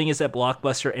remember renting this at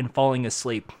Blockbuster and falling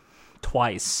asleep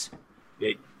twice.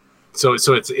 So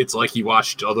it's like he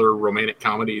watched other romantic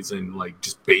comedies and like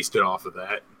just based it off of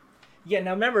that. Yeah.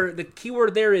 Now remember, the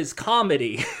keyword there is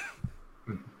comedy.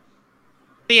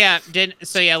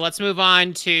 Let's move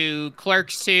on to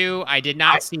Clerks 2. I did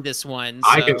not see this one. So.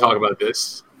 I can talk about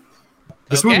this.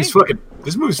 This movie's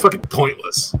fucking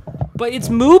pointless. But it's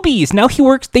Moobies. Now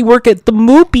they work at the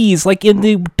Moobies, like in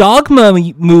the Dogma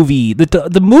movie. The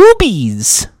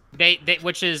Moobies.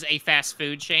 Which is a fast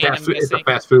food chain. It's a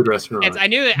fast food restaurant. I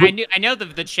know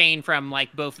the chain from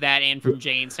like both that and from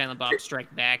Jay and Silent Bob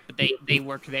Strike Back, but they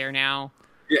work there now.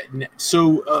 Yeah.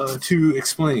 So to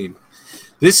explain.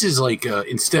 This is like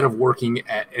instead of working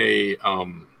at a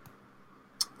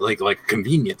like a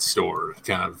convenience store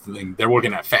kind of thing, they're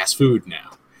working at fast food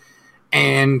now,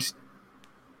 and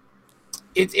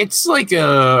it's like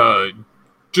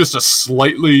just a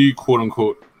slightly quote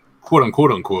unquote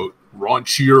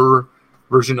raunchier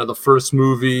version of the first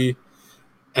movie,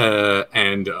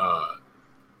 and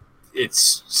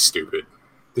it's stupid.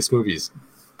 This movie is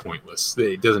pointless.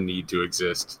 It doesn't need to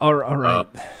exist. All right.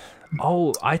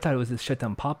 Oh, I thought it was this shut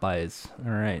down Popeyes.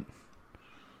 All right.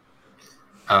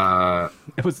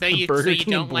 It was Burger King. You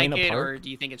don't like it, Park? or do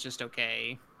you think it's just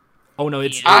okay? Oh no,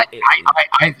 it's. I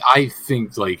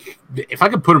think like if I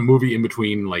could put a movie in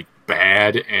between like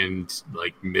bad and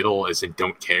like middle, as in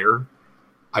don't care,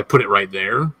 I put it right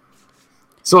there.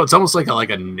 So it's almost like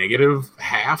a negative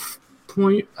half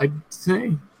point, I'd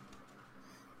say.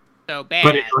 So bad.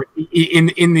 But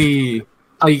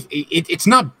it's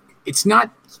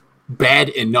not bad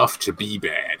enough to be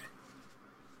bad.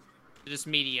 Just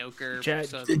mediocre.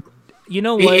 You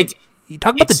know what? You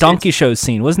talk about the donkey show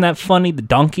scene. Wasn't that funny? The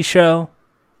donkey show.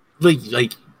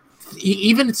 Like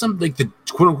even some like the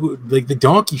quote unquote like the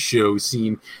donkey show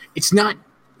scene. It's not.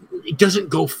 It doesn't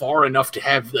go far enough to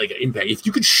have like an impact. If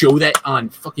you could show that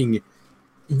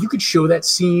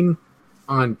scene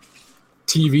on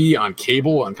TV, on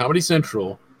cable, on Comedy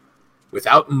Central,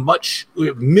 without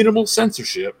minimal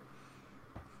censorship.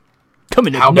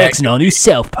 Coming up next on New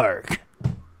South Park.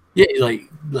 Yeah,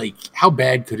 like how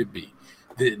bad could it be?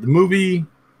 The movie,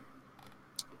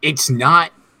 it's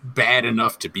not bad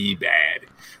enough to be bad,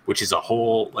 which is a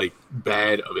whole like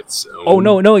bad of its own. Oh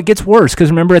no, it gets worse because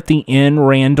remember at the end,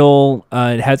 Randall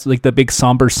it has like the big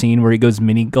somber scene where he goes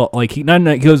he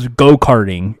goes go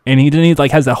karting and he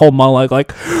like has that whole monologue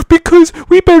like because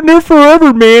we've been there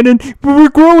forever, man, and we're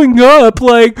growing up,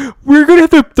 like we're gonna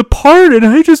have the part, and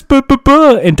I just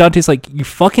and Dante's like, you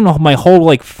fucking my whole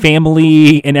like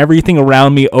family and everything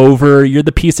around me over. You're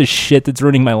the piece of shit that's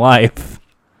ruining my life.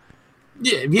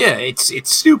 Yeah, it's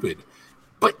stupid.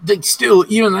 But like, still,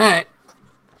 even that,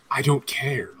 I don't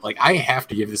care. Like, I have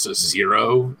to give this a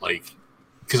 0, like,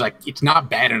 because it's not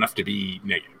bad enough to be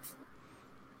negative.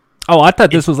 Oh, I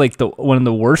thought this was like one of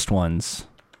the worst ones.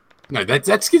 No,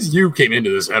 that's because you came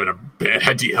into this having a bad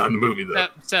idea on the movie, though.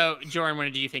 So Jordan, what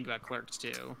did you think about Clerks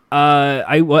 2?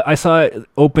 I saw it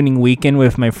opening weekend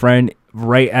with my friend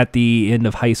right at the end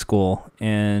of high school,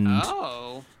 and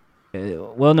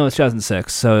Well, no, it's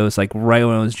 2006, so it was like right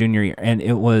when I was junior year, and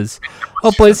it was,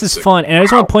 oh boy, this is fun. And I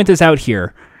just want to point this out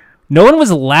here. No one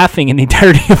was laughing in the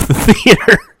entirety of the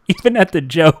theater, even at the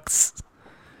jokes.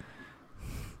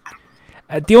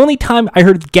 The only time I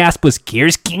heard the gasp was,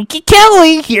 here's Kinky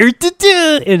Kelly, here's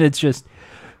and it's just,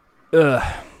 the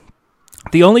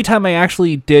only time I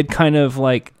actually did kind of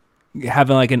like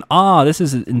having like an, this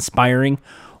is inspiring,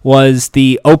 was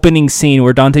the opening scene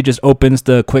where Dante just opens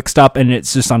the quick stop and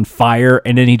it's just on fire,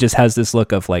 and then he just has this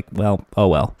look of like, well, oh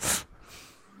well.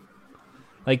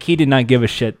 Like, he did not give a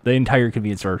shit. The entire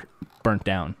convenience store burnt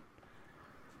down.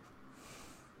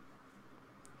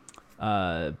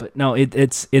 But no,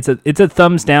 it's a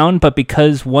thumbs down. But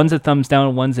because one's a thumbs down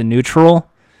and one's a neutral,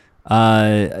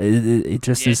 it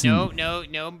just isn't.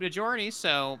 No majority.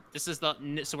 So this is the.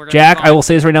 So we're gonna Jack, I will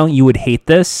say this right now: you would hate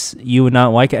this. You would not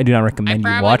like it. I do not recommend you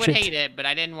watch it. I probably would hate it, but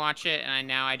I didn't watch it, and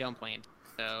now I don't plan to.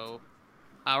 So.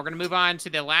 We're going to move on to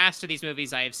the last of these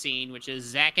movies I have seen, which is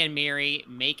Zack and Miri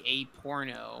Make a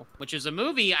Porno, which is a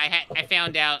movie I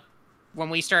found out when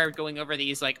we started going over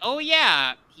these, like, oh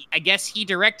yeah, I guess he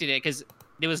directed it, because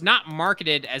it was not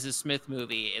marketed as a Smith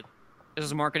movie. It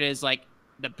was marketed as, like,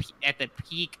 at the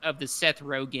peak of the Seth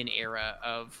Rogen era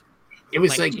of... It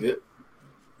was like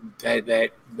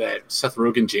that Seth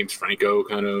Rogen, James Franco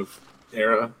kind of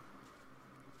era.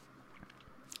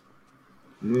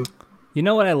 Mm. You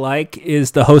know what I like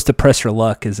is the host of Press Your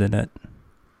Luck is in it.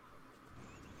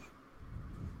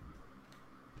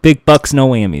 Big bucks, no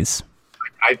whammies.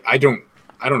 I don't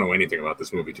know anything about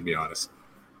this movie, to be honest.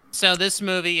 So this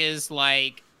movie is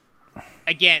like,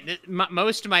 again,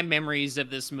 most of my memories of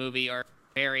this movie are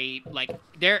very like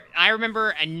I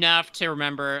remember enough to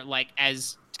remember, like,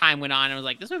 as time went on, I was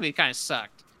like, this movie kind of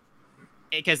sucked,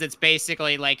 because it's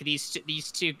basically like these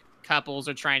two couples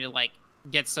are trying to like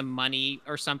get some money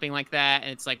or something like that,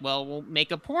 and it's like, well, we'll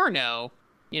make a porno,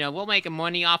 we'll make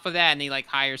money off of that, and they like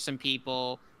hire some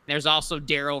people. There's also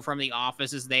Daryl from The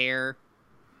Office is there,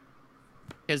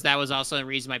 because that was also the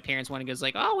reason my parents wanted to go,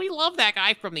 like, oh, we love that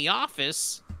guy from The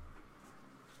Office.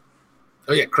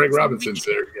 Oh yeah, Craig Robinson's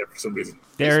there, yeah, for some reason.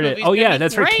 There it is. Oh yeah,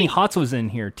 that's right. King Hotz was in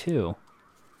here too.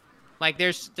 Like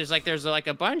there's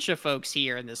a bunch of folks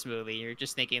here in this movie. You're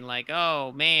just thinking like,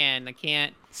 oh man, I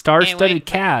can't. Star-studded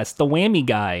cast, the whammy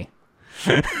guy.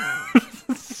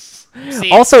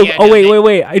 See, also, yeah,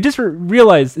 wait! I just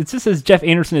realized it just says Jeff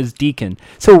Anderson as Deacon.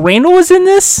 So Randall was in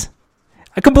this.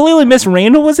 I completely missed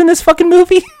Randall was in this fucking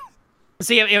movie.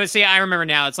 See, I remember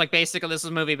now. It's like basically this is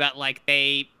a movie about like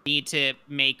they need to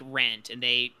make rent and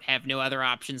they have no other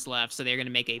options left, so they're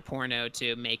gonna make a porno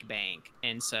to make bank,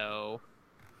 and so.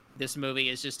 This movie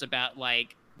is just about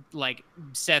like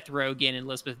Seth Rogen and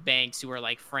Elizabeth Banks, who are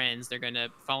like friends. They're gonna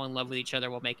fall in love with each other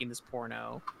while making this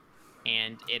porno,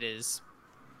 and this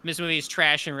movie is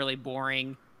trash and really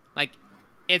boring. Like,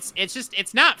 it's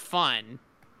not fun.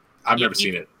 I've never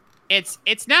seen it.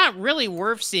 It's not really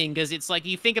worth seeing, because it's like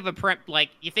you think of a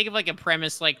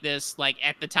premise like this, like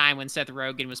at the time when Seth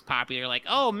Rogen was popular. Like,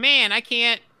 oh man, I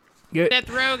can't. Seth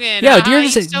Rogen. Yeah,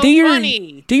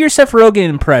 do your Seth Rogen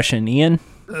impression, Ian.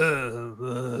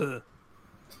 Hi,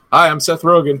 I'm Seth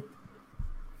Rogen.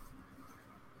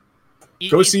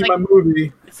 Go see my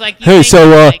movie. It's like hey, so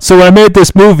when I made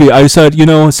this movie, I said,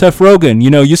 Seth Rogen,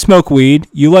 you smoke weed,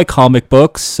 you like comic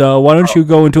books, so why don't you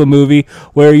go into a movie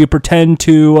where you pretend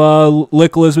to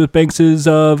lick Elizabeth Banks's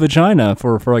vagina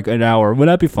for like an hour? Would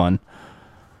that be fun?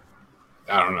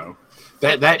 I don't know.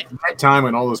 That time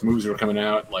when all those movies were coming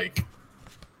out, like,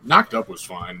 Knocked Up was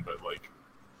fine, but like,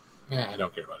 I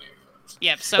don't care about any of those.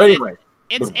 Yep. So but anyway,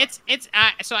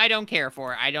 so I don't care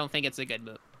for it. I don't think it's a good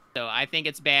movie. So I think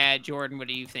it's bad. Jordan, what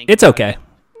do you think? It's okay.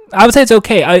 I would say it's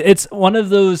okay. It's one of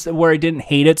those where I didn't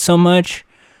hate it so much.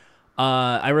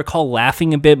 I recall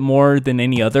laughing a bit more than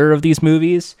any other of these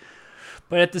movies.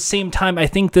 But at the same time, I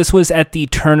think this was at the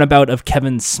turnabout of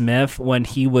Kevin Smith when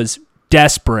he was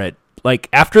desperate. Like,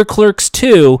 after Clerks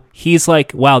 2, he's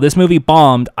like, wow, this movie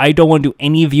bombed. I don't want to do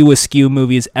any View Askew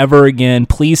movies ever again.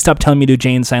 Please stop telling me to do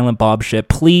Jane Silent Bob shit.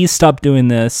 Please stop doing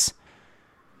this.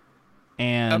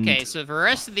 And okay, so the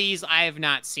rest of these I have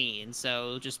not seen. So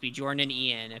it'll just be Jordan and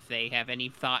Ian if they have any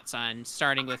thoughts on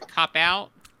starting with Cop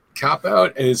Out. Cop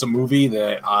Out is a movie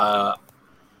that I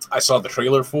saw the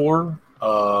trailer for.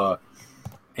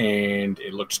 And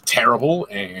it looked terrible,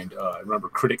 and I remember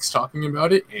critics talking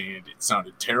about it, and it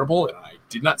sounded terrible, and I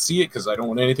did not see it because I don't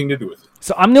want anything to do with it.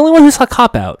 So I'm the only one who saw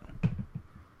Cop Out.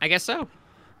 I guess so.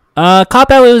 Cop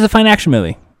Out, it was a fine action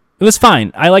movie. It was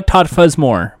fine. I liked Hot Fuzz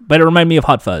more, but it reminded me of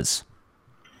Hot Fuzz.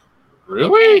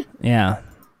 Really? Yeah.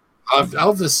 I'll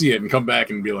have to see it and come back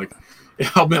and be like,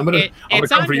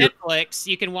 It's on Netflix.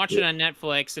 You can watch it on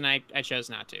Netflix, and I chose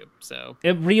not to. So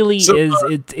it really is.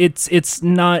 It's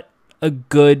not a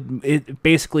good.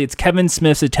 Basically, it's Kevin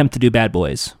Smith's attempt to do Bad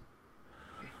Boys,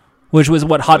 which was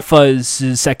what Hot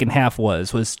Fuzz's second half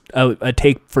was a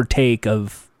take for take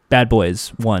of Bad Boys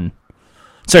 1.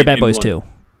 Sorry, Bad Boys 2.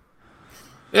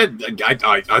 I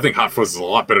think Hot Fuzz is a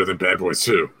lot better than Bad Boys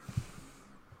 2.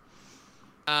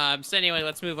 So anyway,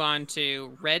 let's move on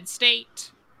to Red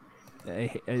State.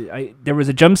 There was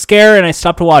a jump scare, and I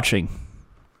stopped watching.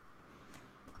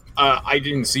 I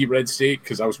didn't see Red State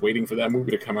because I was waiting for that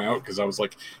movie to come out because I was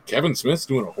like, Kevin Smith's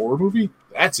doing a horror movie?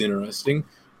 That's interesting.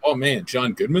 Oh, man,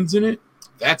 John Goodman's in it?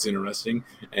 That's interesting.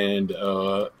 And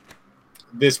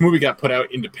this movie got put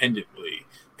out independently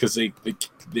because they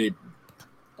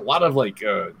a lot of, like,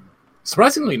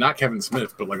 surprisingly not Kevin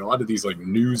Smith, but, like, a lot of these, like,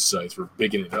 news sites were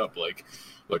bigging it up, like,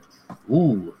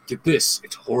 ooh, get this,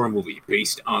 it's a horror movie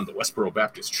based on the Westboro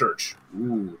Baptist Church.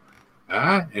 Ooh.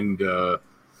 And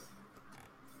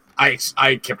I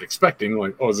kept expecting,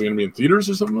 like, oh, is it going to be in theaters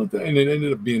or something like that? And it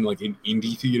ended up being, like, in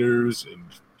indie theaters and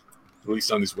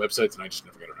released on these websites, and I just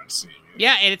never got around to seeing it.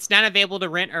 Yeah, and it's not available to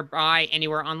rent or buy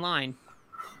anywhere online.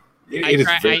 It's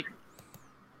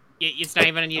not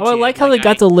even on YouTube. Oh, I like how they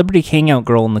got the Liberty Hangout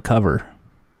girl on the cover.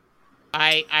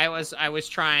 I was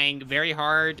trying very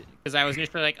hard because I was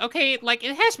initially like, okay, like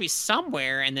it has to be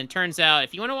somewhere, and then turns out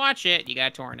if you want to watch it, you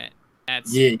gotta torrent it.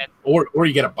 Or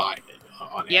you gotta buy it.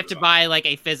 You have to buy like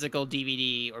a physical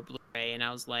DVD or Blu-ray, and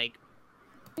I was like,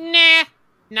 nah,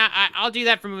 I'll do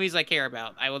that for movies I care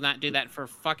about. I will not do that for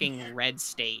fucking Red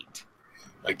State.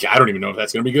 Like, I don't even know if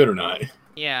that's gonna be good or not.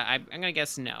 Yeah, I'm gonna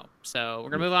guess no. So we're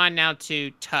gonna move on now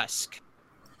to Tusk.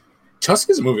 Tusk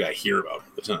is a movie I hear about all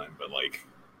the time, but like,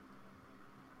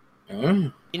 I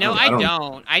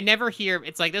don't. I never hear.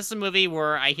 It's like this is a movie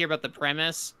where I hear about the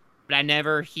premise, but I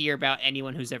never hear about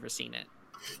anyone who's ever seen it.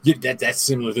 Yeah, that's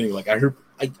similar thing. Like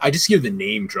I just hear the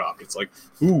name drop. It's like,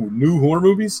 ooh, new horror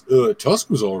movies. Tusk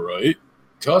was all right.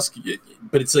 Tusk,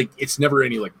 but it's like it's never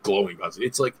any like glowing positive.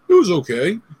 It's like it was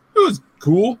okay. It was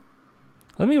cool.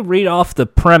 Let me read off the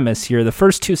premise here. The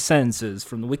first two sentences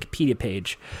from the Wikipedia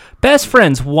page. Best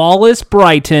friends Wallace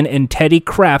Brighton and Teddy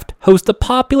Kraft host the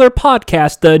popular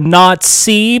podcast, The Not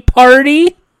See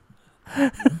Party.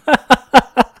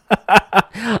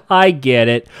 I get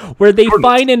it. Where they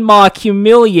find and mock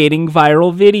humiliating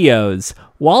viral videos.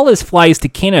 Wallace flies to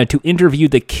Canada to interview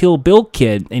the Kill Bill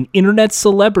Kid, an internet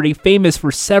celebrity famous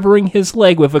for severing his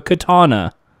leg with a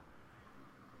katana.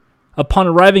 Upon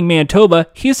arriving in Manitoba,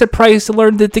 he is surprised to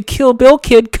learn that the Kill Bill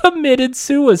Kid committed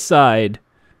suicide.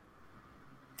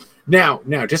 Now,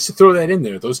 just to throw that in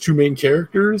there, those two main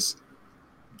characters,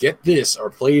 get this, are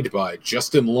played by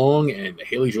Justin Long and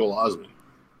Haley Joel Osment.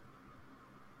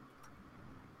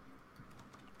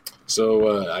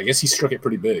 So I guess he struck it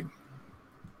pretty big.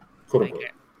 Quote unquote.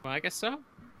 Well, I guess so.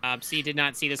 So you did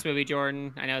not see this movie,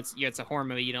 Jordan. I know it's a horror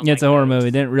movie. You don't. Yeah, it's a horror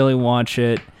movie. Didn't really watch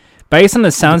it. Based on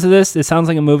the sounds of this, it sounds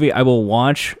like a movie I will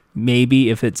watch, maybe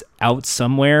if it's out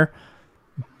somewhere,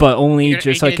 but only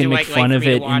just so I can make fun of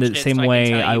it in the same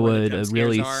way I would a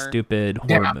really stupid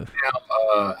horror movie.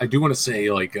 Now, I do want to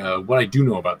say, like, what I do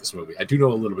know about this movie. I do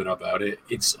know a little bit about it.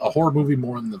 It's a horror movie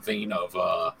more in the vein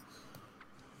of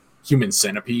Human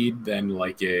Centipede than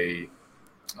like a,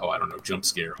 jump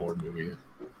scare horror movie.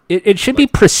 It should be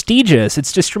prestigious.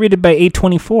 It's distributed by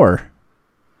A24.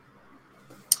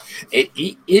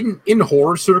 In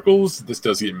horror circles, this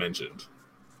does get mentioned.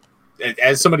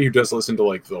 As somebody who does listen to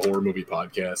like the horror movie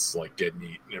podcasts, like Dead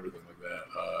Meat and everything like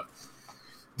that,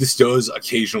 this does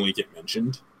occasionally get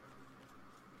mentioned.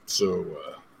 So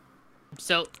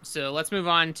let's move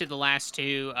on to the last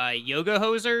two, Yoga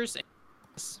Hosers.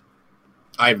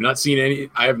 I have not seen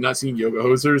Yoga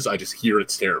Hosers. I just hear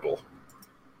it's terrible.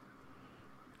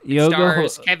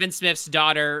 Stars Kevin Smith's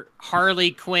daughter,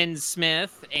 Harley Quinn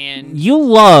Smith, and you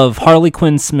love Harley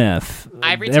Quinn Smith.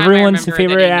 Everyone's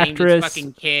favorite actress.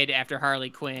 Fucking kid after Harley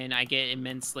Quinn, I get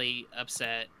immensely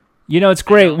upset. You know, it's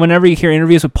great whenever you hear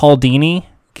interviews with Paul Dini.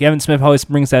 Kevin Smith always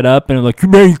brings that up, and they're like, "You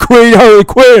made great Harley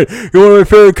Quinn. You're one of my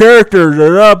favorite characters."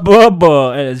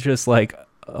 And it's just like,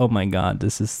 oh my god,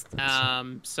 this is.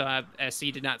 So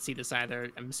you did not see this either.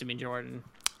 I'm assuming, Jordan.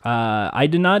 I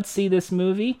did not see this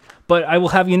movie, but I will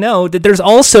have you know that there's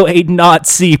also a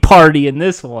Nazi party in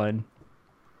this one.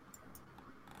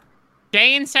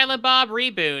 Jay and Silent Bob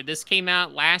reboot. This came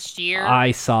out last year.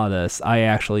 I saw this. I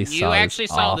actually saw. You actually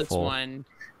saw this one.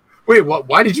 Wait, what?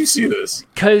 Why did you see this?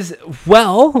 Because,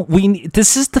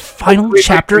 this is the final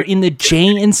chapter in the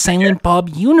Jay and Silent Bob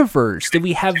universe that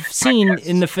we have seen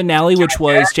in the finale, which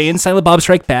was Jay and Silent Bob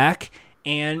Strike Back,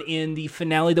 and in the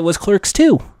finale that was Clerks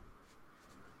 2.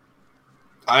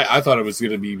 I thought it was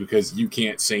going to be because you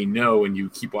can't say no and you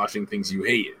keep watching things you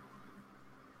hate.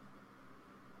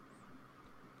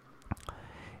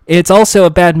 It's also a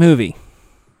bad movie.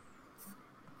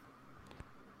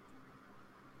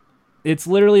 It's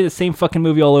literally the same fucking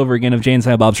movie all over again of Jay and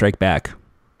Silent Bob Strike Back.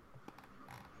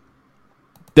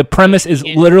 The premise is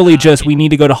literally just we need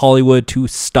to go to Hollywood to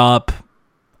stop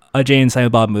a Jay and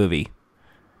Silent Bob movie.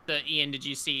 Ian, did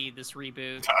you see this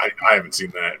reboot? I haven't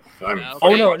seen that.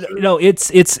 No!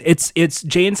 It's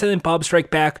Jay and Silent Bob Strike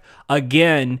Back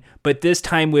again, but this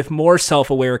time with more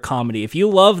self-aware comedy. If you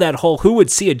love that whole who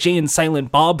would see a Jay and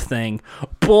Silent Bob thing,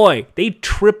 boy, they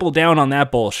triple down on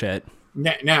that bullshit.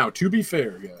 Now, to be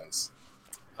fair, guys,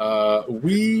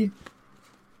 we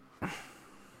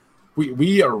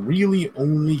are really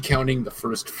only counting the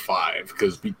first 5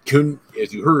 because we couldn't,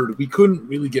 as you heard, we couldn't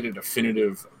really get a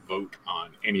definitive vote on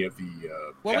any of the.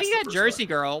 Well, we got Jersey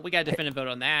Girl. We got a definitive vote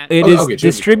on that. It is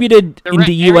distributed in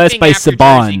the U.S. by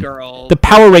Saban, the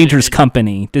Power Rangers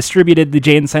company, distributed the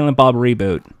Jay and Silent Bob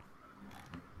reboot.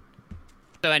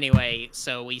 So anyway,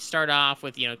 we start off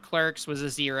with, Clerks was a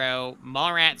 0,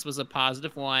 Mallrats was a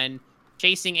 +1,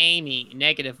 Chasing Amy,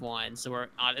 -1, so we're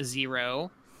on a 0,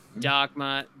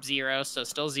 Dogma 0, so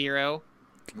still 0,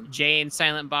 Jay and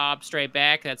Silent Bob Straight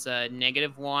Back, that's a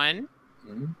 -1,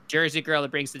 Jersey Girl, that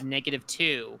brings it to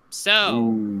 -2. So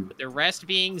with the rest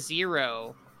being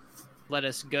 0, let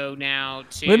us go now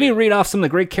to. Let me read off some of the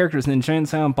great characters in the Jay and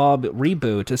Silent Bob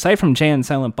reboot. Aside from Jay and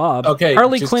Silent Bob,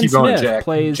 Harley Quinn Smith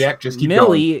plays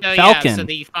Millie Falcon. So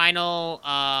the final,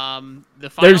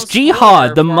 there's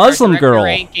Jihad, the Muslim girl.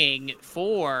 Ranking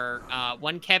for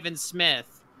one Kevin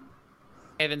Smith.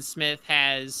 Kevin Smith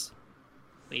has.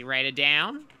 Let me write it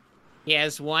down. He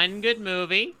has one good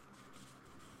movie.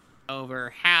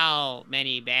 Over how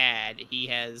many bad? He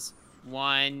has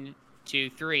 1, 2,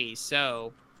 3.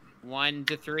 So 1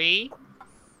 to 3,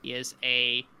 he is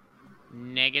a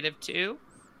 -2.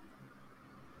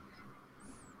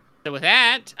 So with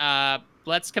that,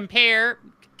 let's compare.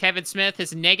 Kevin Smith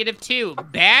is -2.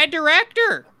 Bad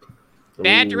director.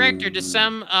 Bad director to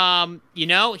some,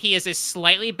 he is a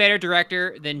slightly better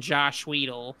director than Joss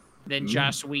Whedon,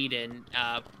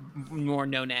 more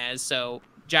known as. So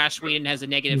Joss Whedon has a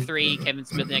 -3, Kevin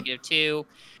Smith -2.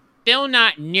 Still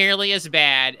not nearly as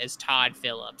bad as Todd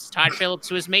Phillips. Todd Phillips,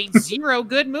 who has made 0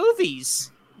 good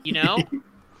movies, So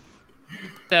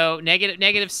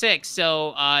 -6.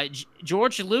 So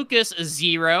George Lucas is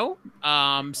 0.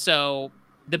 So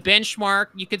the benchmark,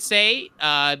 you could say,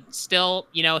 still,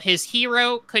 his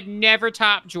hero could never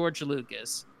top George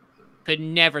Lucas.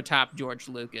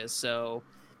 So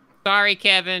sorry,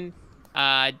 Kevin.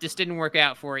 This didn't work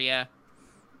out for you.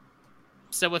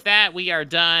 So with that, we are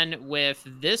done with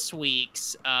this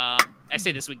week's,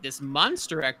 this month's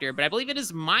director, but I believe it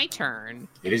is my turn.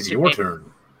 It is your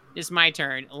turn. It's my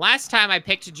turn. Last time I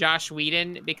picked Joss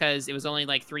Whedon because it was only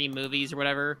like 3 movies or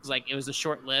whatever. It was a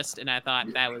short list, and I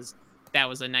thought that was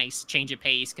a nice change of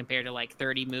pace compared to like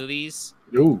 30 movies.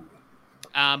 Ooh.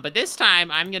 But this time,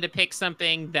 I'm going to pick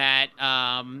something that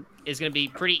is going to be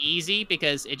pretty easy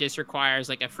because it just requires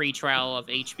like a free trial of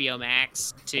HBO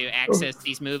Max to access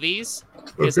these movies.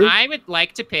 Because I would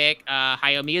like to pick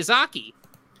Hayao Miyazaki.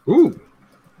 Ooh,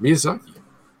 Miyazaki.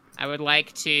 I would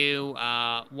like to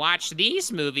watch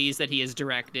these movies that he has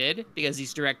directed because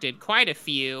he's directed quite a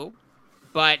few.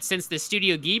 But since the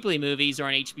Studio Ghibli movies are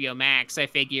on HBO Max, I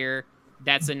figure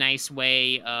that's a nice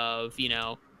way of,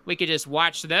 we could just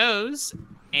watch those,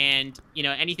 and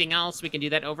anything else we can do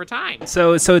that over time.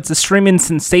 So it's a streaming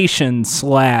sensation /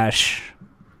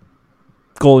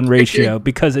 golden ratio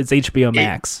because it's HBO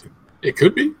Max. It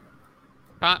could be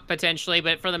potentially,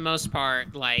 but for the most part,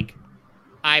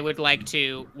 I would like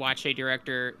to watch a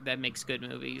director that makes good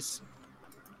movies.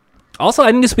 Also,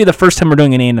 I think this will be the first time we're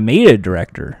doing an animated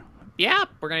director. Yeah,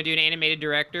 we're going to do an animated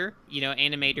director,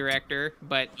 anime director,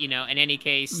 but, in any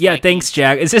case... Yeah, thanks,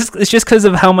 Jack. It's just because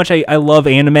of how much I love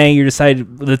anime, you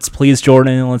decided, let's please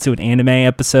Jordan, and let's do an anime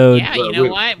episode. Yeah, you know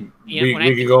what?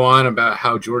 We could go on about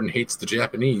how Jordan hates the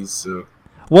Japanese, so...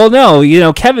 Well,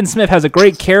 no, Kevin Smith has a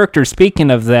great character,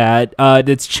 speaking of that,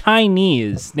 that's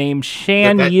Chinese, named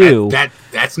Shan Yu.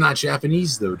 That's not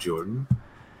Japanese, though, Jordan.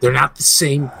 They're not the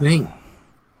same thing.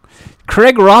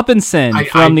 Craig Robinson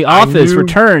from The Office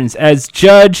returns as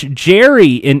Judge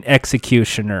Jerry in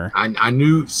Executioner. I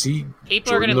knew,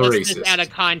 people are going to listen to this out of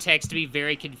context to be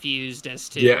very confused as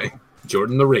to... Yeah,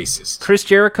 Jordan the racist. Chris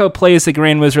Jericho plays the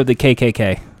Grand Wizard of the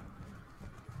KKK.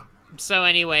 So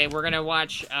anyway, we're going to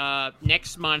watch,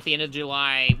 next month, the end of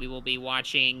July, we will be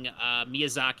watching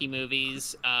Miyazaki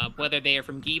movies, whether they are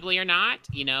from Ghibli or not,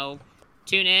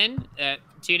 tune in.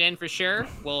 tune in for sure.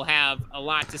 We'll have a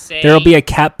lot to say. There'll be a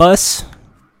cat bus.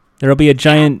 There'll be a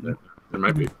giant. There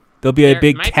might be. There'll be a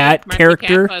big cat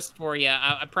character. Cat bus for you.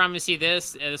 I promise you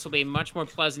this. This will be a much more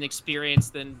pleasant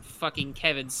experience than fucking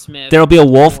Kevin Smith. There'll be a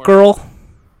wolf girl.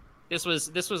 This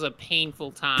was a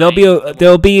painful time.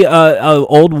 There'll be a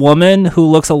old woman who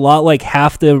looks a lot like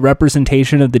half the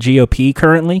representation of the GOP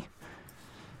currently.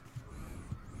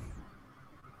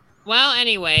 Well,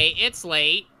 anyway, it's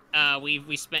late.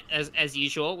 We spent as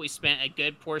usual. We spent a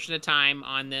good portion of time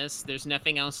on this. There's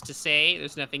nothing else to say.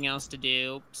 There's nothing else to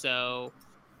do. So,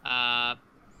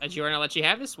 Jordan, I'll let you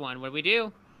have this one. What do we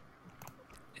do?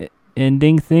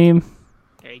 Ending theme.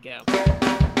 There you go.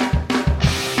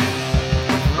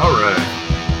 All right.